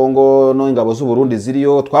muri Kongo no ingabo z'u Burundi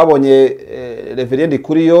ziriyo twabonye reverend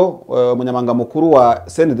kuriyo umunyamanga mukuru wa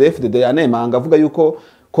CNDD-FDD anemanga avuga yuko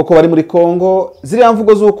koko bari muri Kongo ziriya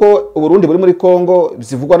mvugo z'uko Uburundi buri muri Kongo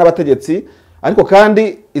zivugwa n'abategetsi ariko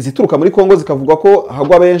kandi izituruka muri Kongo zikavugwa ko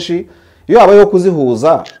hagwa benshi iyo habayeho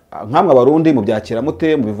kuzihuza nkamwe abarundi mu byakira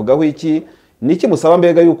mute mu bivugaho iki niki musaba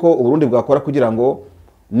mbega yuko Uburundi bwakora kugira ngo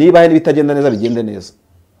niba hari bitagenda neza bigende neza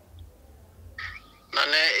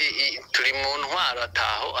none turi mu ntwaro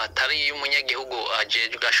ataho atari y'umunyagihugu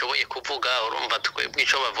ajejwe ashoboye kuvuga urumva twebwe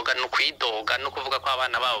ico bavuga no kwidoga no kuvuga ko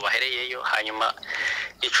abana babo bahereyeyo hanyuma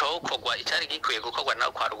ico ukogwa icyari gikwiye gukorwa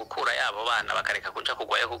naho kwari gukura yabo bana bakareka kuja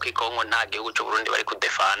kugwayo kuko ikongo nta gihugu cy'u Burundi bari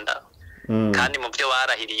kudefanda kandi mu byo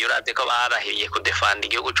barahiriye uraze ko barahiriye kudefanda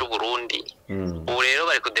igihugu cy'u Burundi ubu rero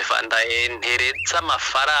bari kudefanda ntereza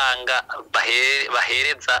amafaranga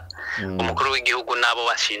bahereza umukuru w'igihugu nabo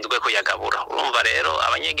bashinzwe kuyagabura urumva rero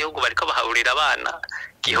abanyagihugu bariko bahahurira abana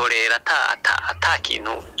gihorera ata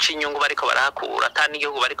kintu c'inyungu bariko barahakura ata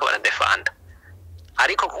n'igihugu bariko baradefanda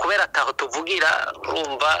ariko kubera ataho tuvugira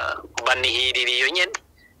urumva banihirira iyo nyene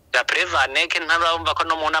la prevaneke ntarumva ko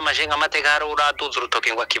no mu nama nshinga amateka hari uraduza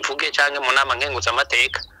urutoke ngo akivuge canke mu nama nkenguza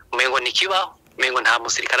amateka umengo nikibaho umengo nta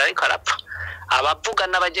musirikare ariko arapfa abavuga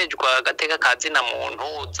n'abajejwe agateka kazina muntu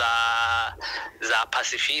za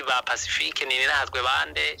Pacifique ni nahazwe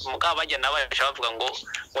bande mugabo bajya nabasha bavuga ngo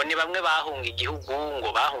ni bamwe bahunga igihugu ngo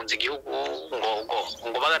bahunze igihugu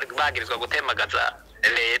ngo bagirizwa gutemagaza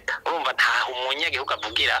leta urumva nta umunyagihugu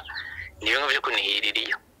avugira ni bimwe byo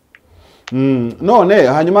kunihiririyo none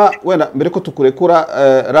hanyuma wenda mbere ko tukurekura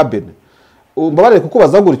Rabin mbabarire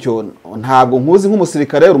kukubaza gutyo ntabwo nkuzi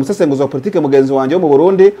nk'umusirikare uri umusesenguzi wa politike mugenzi wanjye wo mu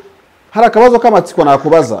Burundi hari akabazo k'amatsiko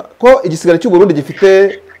nakubaza ko igisigare cy'u Burundi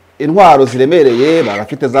gifite intwaro ziremereye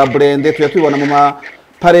barafite za blende tuyatubona mu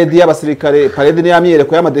parade y'abasirikare parade ni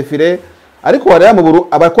yamyereko y'amadefile ariko warera mu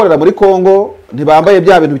abakorera muri Kongo ntibambaye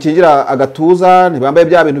bya bintu bikingira agatuza ntibambaye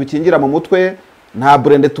bya bintu bikingira mu mutwe nta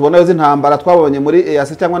blende tubona yo zintambara twabonye muri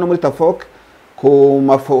EAC cyangwa no muri Tafok ku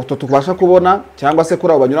mafoto tukubasha kubona cyangwa se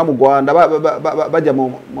kuri abo banyura mu Rwanda bajya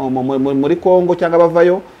muri Kongo cyangwa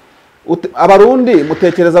bavayo abarundi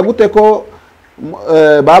mutekereza gute ko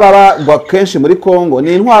baba bagwa kenshi muri Kongo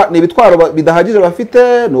ni ibitwaro bidahagije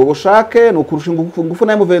bafite no ubushake no kurusha ingufu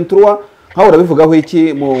na M23 nkaho urabivugaho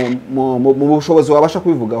iki mu bushobozi wabasha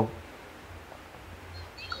kubivugaho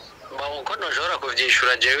ko nojora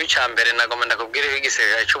kuvyishura jewe cyambere nagomba ndakubwira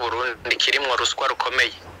igisirikare cy'u Burundi kirimwo ruswa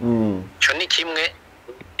rukomeye cyo ni kimwe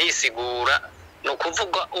isigura no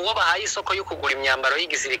kuvuga uwo bahaye isoko yo kugura imyambaro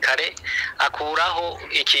y'igisirikare akuraho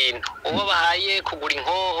ikintu uwo bahaye kugura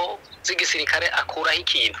inkoho z'igisirikare akuraho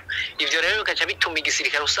ikintu ivyo rero bikaca bituma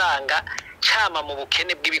igisirikare usanga cyama mu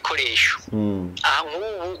bukene bw'ibikoresho aha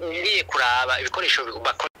nk'ubu ngiye kuraba ibikoresho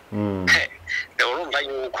bakora urumva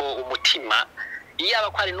yuko umutima iyaba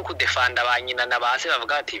ko ari no kudefanda banyina nabase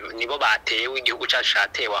bavuga ati nibo batewe igihugu cyacu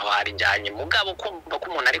cyatewe aho hari njanye mugabo kumva ko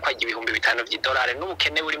umuntu ariko ajya $5,000 by'idolari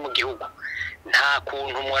n'ubukene buri mu gihugu nta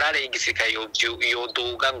kuntu morale y'igisirikare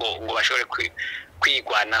yoduga ngo bashobore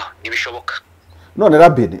kwigwanaho ntibishoboka none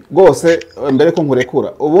Rabin rwose mbere ko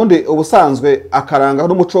nkurekura ubundi ubusanzwe akaranga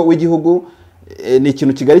n'umuco w'igihugu ni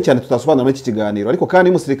ikintu kigari cyane tutasobanura muri iki kiganiro ariko kandi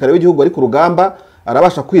umusirikare w'igihugu ari ku rugamba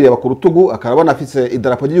arabasha kwireba ku rutugu akarabona afite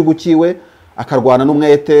idarapo ry'igihugu ciwe akarwana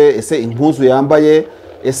n'umwete ese impuzu yambaye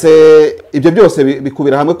ese ibyo byose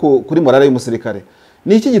bikubira hamwe kuri morale y'umusirikare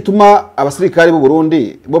ni iki gituma abasirikare b'u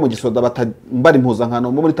Burundi bo mu gisoda batambara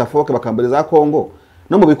impuzankano muri Tafoke bakambara za Kongo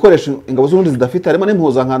no mu bikoresho ingabo z'ubundi zidafite harimo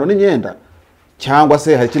n'impuzankano n'imyenda cyangwa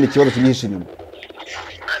se hari ikindi kibazo kinyihishe inyuma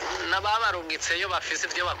nababarungitseyo bafise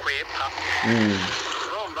ibyo bakwepa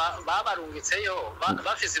babarungitseyo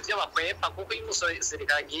bafise ibyo bakwepa kuko iyo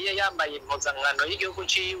umusirikare agiye yambaye impuzankano y'igihugu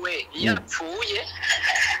ciwe iyo apfuye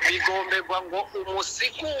bigomberwa ngo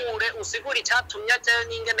usigure icyatumye ajya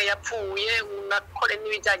n'ingene yapfuye unakore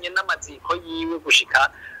n'ibijyanye n'amaziko yiwe gushika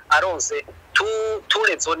aronse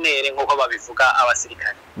turezonere nk'uko babivuga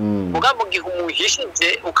abasirikare muga mu gihe umuhishije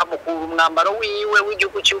ukamukura umwambaro wiwe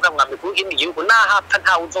w'igihugu ciwe ukamwambika w'ikindi gihugu nahapfa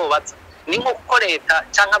ntawe uzobaza ni nko leta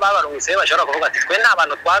cyangwa ababarungitseyo bashobora kuvuga ati twe nta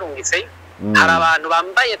bantu twarungitseyo hari abantu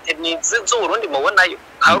bambaye tenisi z'Uburundi mubonayo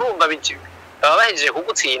harumva baba bahejeje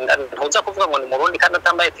kugutsinda ntuza kuvuga ngo ni Murundi kandi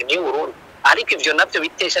atambaye teni y'Uburundi ariko ivyo navyo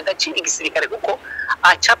bitesha agaciro igisirikare kuko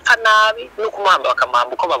acapfa nabi no kumuhamba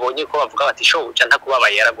bakamuhamba uko babonye ko bavuga bati shobuja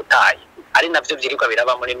ntakubabaye yaragutaye ari navyo vyirirwa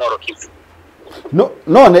biraba muri Nord Kivu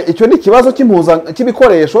none icyo ni ikibazo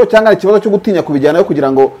cy'ibikoresho cyangwa ikibazo cyo gutinya kubijyanayo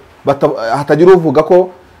kugira ngo hatagira uvuga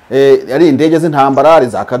ko ari indege z'intambara ari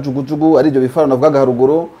za kajugujugu ari ibyo bifaro navugaga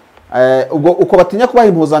haruguru ubwo uko batinya kubaha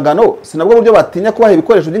impuzangano sinabwo buryo batinya kubaha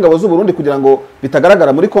ibikoresho by'ingabo z'u Burundi kugira ngo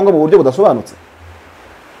bitagaragara muri Kongo mu buryo budasobanutse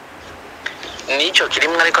nico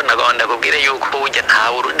kirimwe ariko nagomba kubwira yuko burya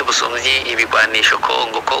nta Burundi busumvye ibigwanisho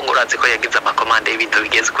Kongo urazi ko yagize amakomande y'ibintu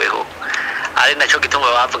bigezweho ari naco gituma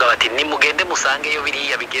bavuga bati nimugende musangeyo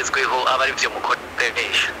biriya bigezweho abari byo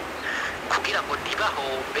mukoresha kugira ngo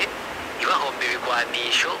ntibahombe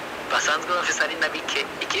ibigwanisho basanzwe bafise ari nabike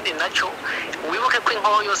ikindi naco wibuke ko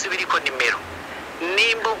inkoho yose biriko nimero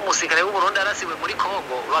nimba umusirikare w'u Burundi arasiwe muri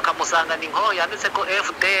Kongo bakamusanga ni inkoho yanditse ko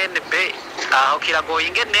FDNB aho kiragoye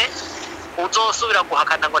ingene uzosubira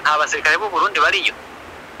guhakana ngo nta basirikare b'u Burundi bariyo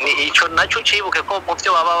ni ico naco cibuke ko mu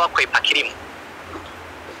byo baba bakwepa kirimo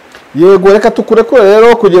yego reka tukurekure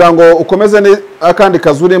rero kugira ngo ukomeze akandi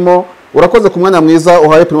kazi urimo urakoze ku mwanya mwiza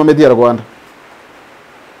uhaye Primo Media Rwanda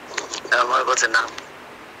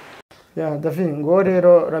ya David ngo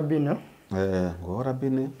rero Rabin ngo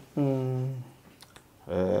Rabin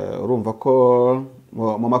urumva ko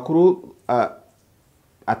mu makuru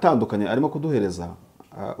atandukanye arimo kuduhereza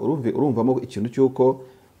urumvamo ikintu cyuko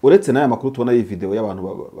uretse n'aya makuru tubona iyi video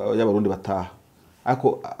y'abarundi bataha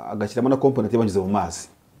ako agashyiramo na component y'abanyuze mu mazi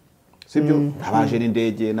sibyo abaje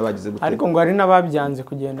n'indege n'abagize gute ariko ngo ari n'ababyanze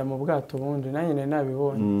kugenda mu bwato bundi nanjye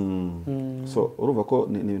nabibonye so urumva ko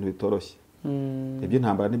ni ibintu bitoroshye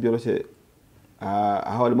iby'intambara ntibyoroshye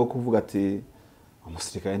aho arimo kuvuga ati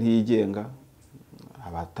umusirikare ntiyigenga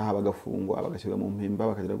abataha bagafungwa bagashyirwa mu mpimba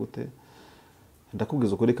bakagira gute.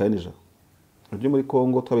 Ndakubwiza ukuri Kanija ibyo muri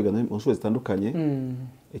Kongo twabigana mu nshuro zitandukanye.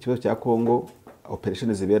 Ikibazo cya Kongo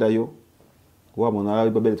operation ziberayo wa munara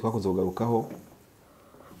w'Ibabeli twakoze kugarukaho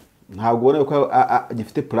ntabwo ubona ko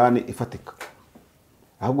gifite plan ifatika,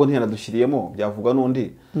 ahubwo ntiyanadushyiriyemo byavuga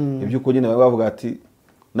n'undi iby'uko nyine bavuga ati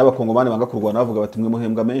n'abakongomani banga kurwana bavuga bati mwe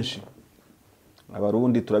muhembwa menshi,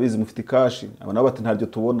 abarundi turabizi mufite kashi, aba nabo bati ntaryo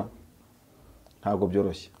tubona. Ntabwo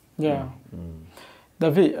byoroshye.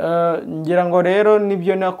 David, ngira ngo rero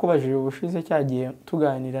nibyo nakubajije ubushize cyagiye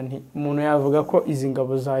tuganira nti umuntu yavuga ko izi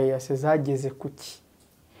ngabo za EAC zageze kuki,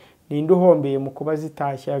 ninde uhombeye mu kuba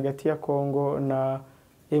zitashye hagati ya Kongo na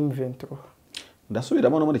M23?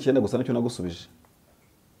 Ndasubiramo no muri cyenda gusa nicyo nagusubije.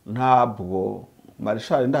 Ntabwo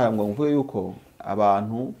Marshal ndahamwe mvuye yuko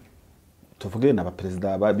abantu tuvuge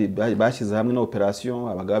n'abaperezida bashyize hamwe na operation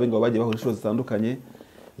abagaba b'ingabo bagiye bahura inshuro zitandukanye,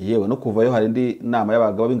 yewe no kuvayo hari indi nama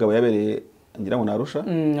y'abagaba b'ingabo yabereye ngira ngo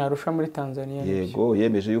Arusha muri Tanzania. Yego,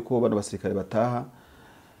 yemeje yuko bano basirikare bataha.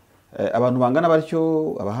 Abantu bangana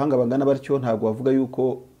batyo, abahanga bangana batyo, ntabwo bavuga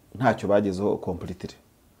yuko ntacyo bagezeho completely.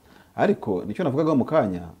 Ariko nicyo navugaga mu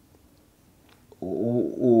kanya,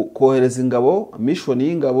 kohereza ingabo, mission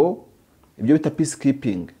y'ingabo, ibyo bita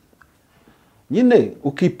peacekeeping, nyine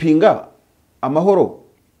ukipinga amahoro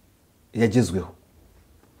yagezweho.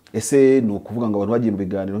 Ese ni ukuvuga ngo abantu bagiye mu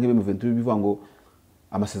biganiro nk'ibimuventuri bivuga ngo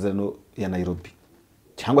amasezerano ya Nairobi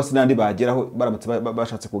cyangwa se nandi bageraho baramutse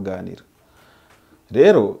bashatse kuganira.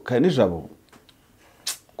 Rero Kanijabo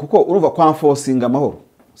kuko urumva kwa forcing amahoro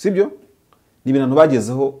sibyo ni ibintu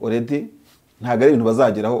bagezeho already, ntago ari ibintu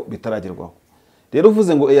bazageraho bitaragerwaho. Rero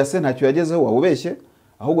uvuze ngo EAC ntacyo yagezeho wabubeshye,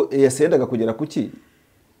 ahubwo EAC yendaga kugera kuki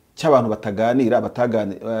cy'abantu bataganira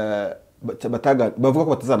bavuga ko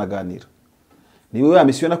batazanaganira. Niwe ya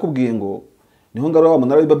mission nakubwiye ngo niho ngaro wa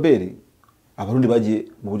munara w'Ibabeli abarundi bagiye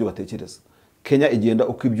mu buryo batekereza. Kenya igenda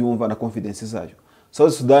uko ibyumva na confidence zayo,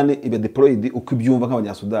 South Sudan ibe deployed uko ibyumva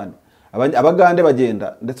nk'abanyasudani, abagande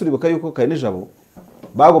bagenda ndetse uribuka yuko Kanijabo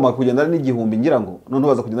bagomba kugenda n'igihumbi ngira ngo none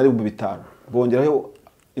baza kugenda ari 5,000 bongeraho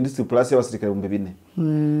industry plus y'abasirikare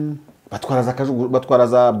 4,000 batwara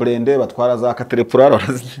za blende batwara za katerepuraro.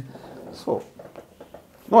 So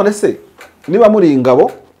none se niba muri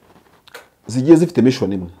ingabo zigiye zifite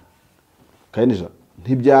mission imwe Kanija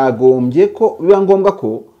ntibyagombye ko biba ngombwa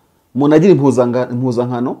ko munagira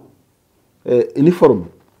impuzankano uniforme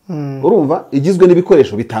urumva igizwe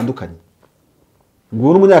n'ibikoresho bitandukanye.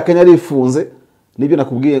 Ngo n'umunyakenya arifunze nibyo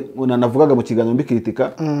nakubwiye navugaga mu kiganiro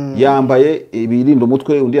mbikritika, yambaye ibirinda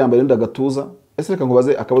umutwe undi yambaye undi agatuza. Ese reka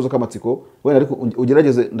nkubaze akabazo k'amatsiko wenda ariko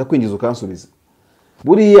ugerageze ndakwinjiza ukansubiza.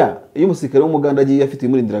 Buriya iyo umusirikare w'umuganda agiye afite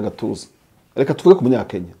imurindira agatuza, reka tuvuge ku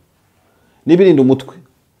munyakenya nibirinda umutwe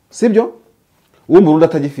sibyo uwo Burundi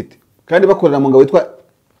atagifite kandi bakorera mu ngabo yitwa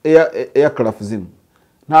aircraft zimwe,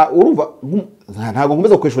 nta urumva ntago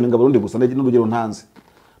nkomeza kweshona ingabo Burundi gusa ndagira n'urugero ntanze,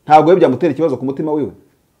 ntago ye byamutera ikibazo ku mutima wiwe.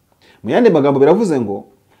 Mu yandi magambo biravuze ngo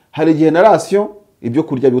hari igihe na ration ibyo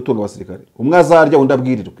kurya biutunga abasirikare, umwe azarya undi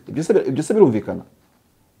abwirirwe. Ibyo se birumvikana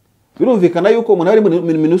yuko umuntu ari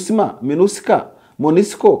MINUSCA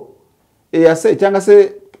MONUSCO EAC cyangwa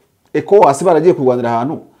se ECOWAS baragiye kurwanira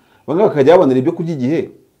ahantu banga bakajya babonera ibyo kurya igihe,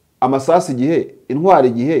 amasasi igihe, intwari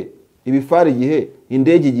igihe, ibifari igihe,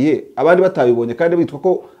 indege igihe, abandi batabibonye kandi bitwa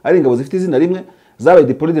ko ari ingabo zifite izina rimwe zabaye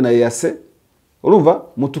deployed na EAC. Urumva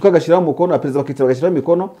mutuka agashyiraho umukono, aperezida bakitira bagashyiraho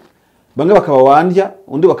imikono, bamwe bakaba wandya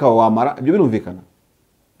undi bakaba wamara. Ibyo birumvikana.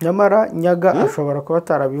 Nyamara Nyaga ashobora kuba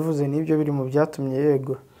atarabivuze n'ibyo biri mu byatumye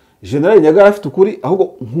yego. General Nyaga afite ukuri,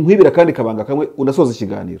 ahubwo nkwibira kandi kabanga kamwe unasoza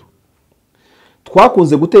ikiganiro.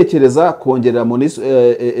 Twakunze gutekereza kongerera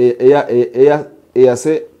EAC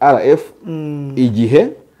RF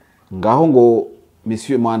igihe ngaho ngo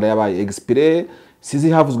mission manda yabaye expire, sizi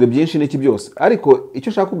havuzwe byinshi n'iki byose, ariko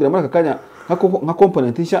icyo shaka kubwira muri aka kanya nka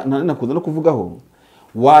component nshya nakuza no kuvugaho,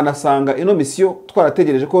 wanasanga ino mission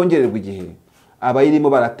twarategereje ko yongererwa igihe abayirimo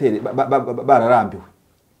bararambiwe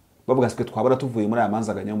bavuga sike twabara tuvuye muri aya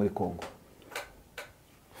manzaganya muri Kongo.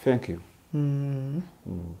 Thank you.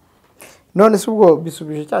 None se ubwo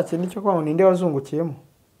bisubije cya kintu cyo kwa ninde wazungukiyemo?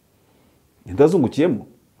 Ndazungukiyemo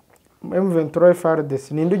M23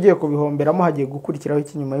 Fardc ninde ugiye kubihomberamo hagiye gukurikiraho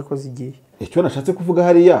iki nyuma y'iko zigiye? Icyo nashatse kuvuga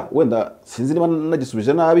hariya wenda sinzi niba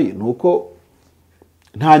nagisubije nabi, nuko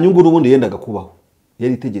nta nyungu n'ubundi yendaga kubaho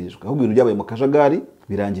yari itegerejwe, ahubwo ibintu byabaye mu kajagari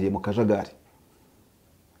birangiriye mu kajagari.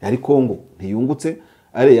 Yari Kongo ntiyungutse,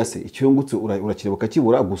 ari yase icyo yungutse urakirebuka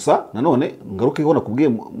kibura gusa. Nanone ngaruke ho nakubwiye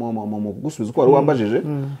mu gusubiza uko wari wambajije,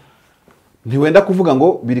 ntiwenda kuvuga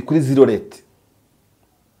ngo biri kuri zero rate,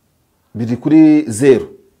 biri kuri zero,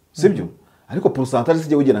 sibyo? Ariko pourcentage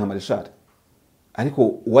sijye ugena nka marshal, ariko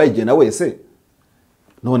uwayigena wese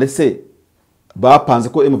none se bapanze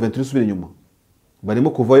ko M23 subira inyuma, barimo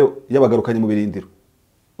kuvayo yabagarukanye mu birindiro,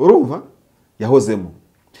 urumva yahozemo.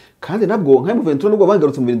 Kandi nabwo nka M23 nubwo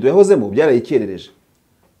bagarutse mu birindiro yahozemo byarayikerereje,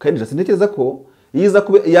 kandi ndetse ntekereza ko yiza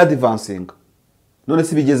kube ya advancing. None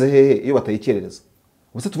se bigeze hehe iyo batayikerereza?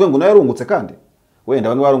 Ubuse tuvuge ngo nayo yarungutse, kandi wenda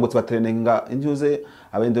bamwe barungutse batreninga injuze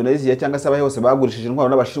Abendonesia cyangwa se abahe hose bagurishije intwaro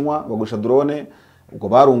n'abashinwa bagurisha drone, ubwo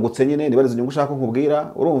barungutse nyine nibarizo nyungu ushaka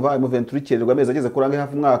nkubwira, urumva M23 ikererwa amezi ageze kurange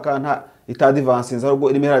hafi umwaka nta itadivansinze, ahubwo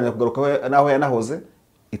irimo iharanira kugaruka naho yanahoze,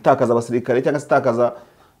 itakaza abasirikare cyangwa se itakaza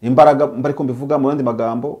imbaraga mbari ko mbivuga mu yandi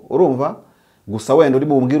magambo, urumva. Gusa wenda uri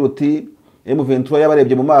mu mbwira uti M23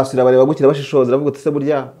 yabarebye mu maso irabareba gukira bashishoza, iravuga ati se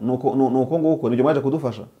burya nuko nguko nibyo maje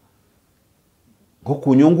kudufasha nko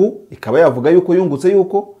ku nyungu, ikaba yavuga yuko yungutse,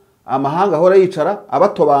 yuko amahanga ahora yicara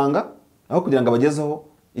abatobanga aho kugira ngo abagezeho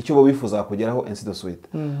icyo bo bifuza kugeraho ainsi de suite.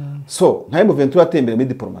 So nka M23 atembere muri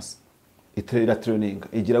diplomasi iterera training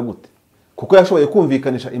igira gute, kuko yashoboye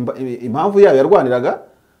kumvikanisha impamvu yayo yarwaniraga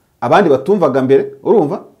abandi batumvaga mbere,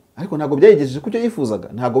 urumva. Ariko ntago byayigejeje kucyo yifuzaga,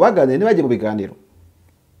 ntago baganiriye nibagiye mu biganiro,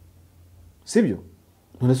 sibyo?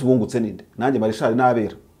 None se ubungutse ninde? Nanjye marishali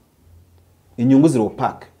nabera inyungu ziri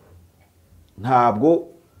opaque, ntabwo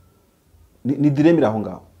ni diremira aho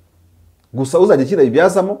ngaho. Gusa uzagikira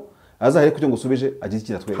ibyazamo azahere kucyo ngusubije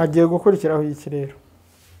agikira twe hagiye gukurikiraho iki rero.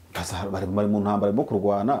 Bari mu ntambara mo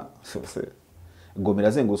kurwana,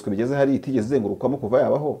 ngomera zengurutswe bigeze hari itigeze zengurukwamo kuva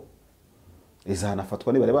yabaho,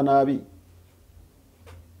 izanafatwa nibareba nabi.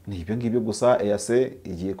 Ni ibyo ngibyo gusa. EAC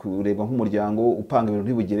igiye kureba nk'umuryango upanga ibintu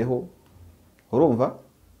ntibugereho, urumva.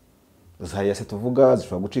 Za EAC tuvuga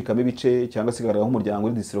zishobora gucikamo ibice cyangwa se garagaho umuryango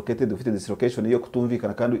uri dislocated, ufite dislocation yo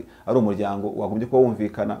kutumvikana kandi ari umuryango wagombye kuba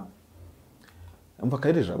wumvikana. Umva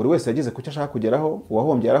kareja buri wese yagize kucyo ashaka kugeraho,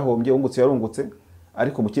 uwahombye yarahombye, ungutse yarungutse.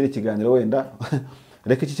 Ariko mu kindi kiganiro wenda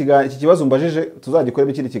reka iki kibazo mbajije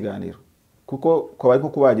tuzagikorera ikindi kiganiro, kuko ko bari ko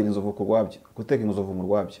kubagira inzovu ku rwabyo, guteka inzovu mu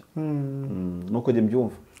rwabyo. Nuko nge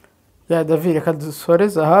mbyumva. Ya David, reka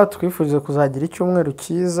dusoreza aha, twifuje kuzagira icyumweru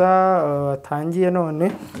cyiza watangiye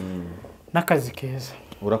none n'akazi keza.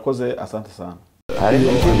 Urakoze, asante sana.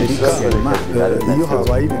 iyo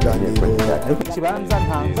habaye ibiganiro Kibanza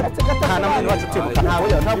nta namwe wacu tibuka ntawe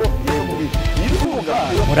ntabwo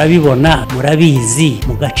murabibona murabizi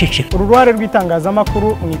mugaceceka. uruhare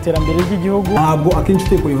rw'itangazamakuru mu iterambere ry'igihugu ntabwo akenshi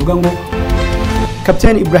uteko bivuga ngo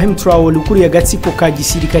Kapiteni Ibrahim Traore ukuriye agatsiko ka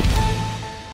gisirikare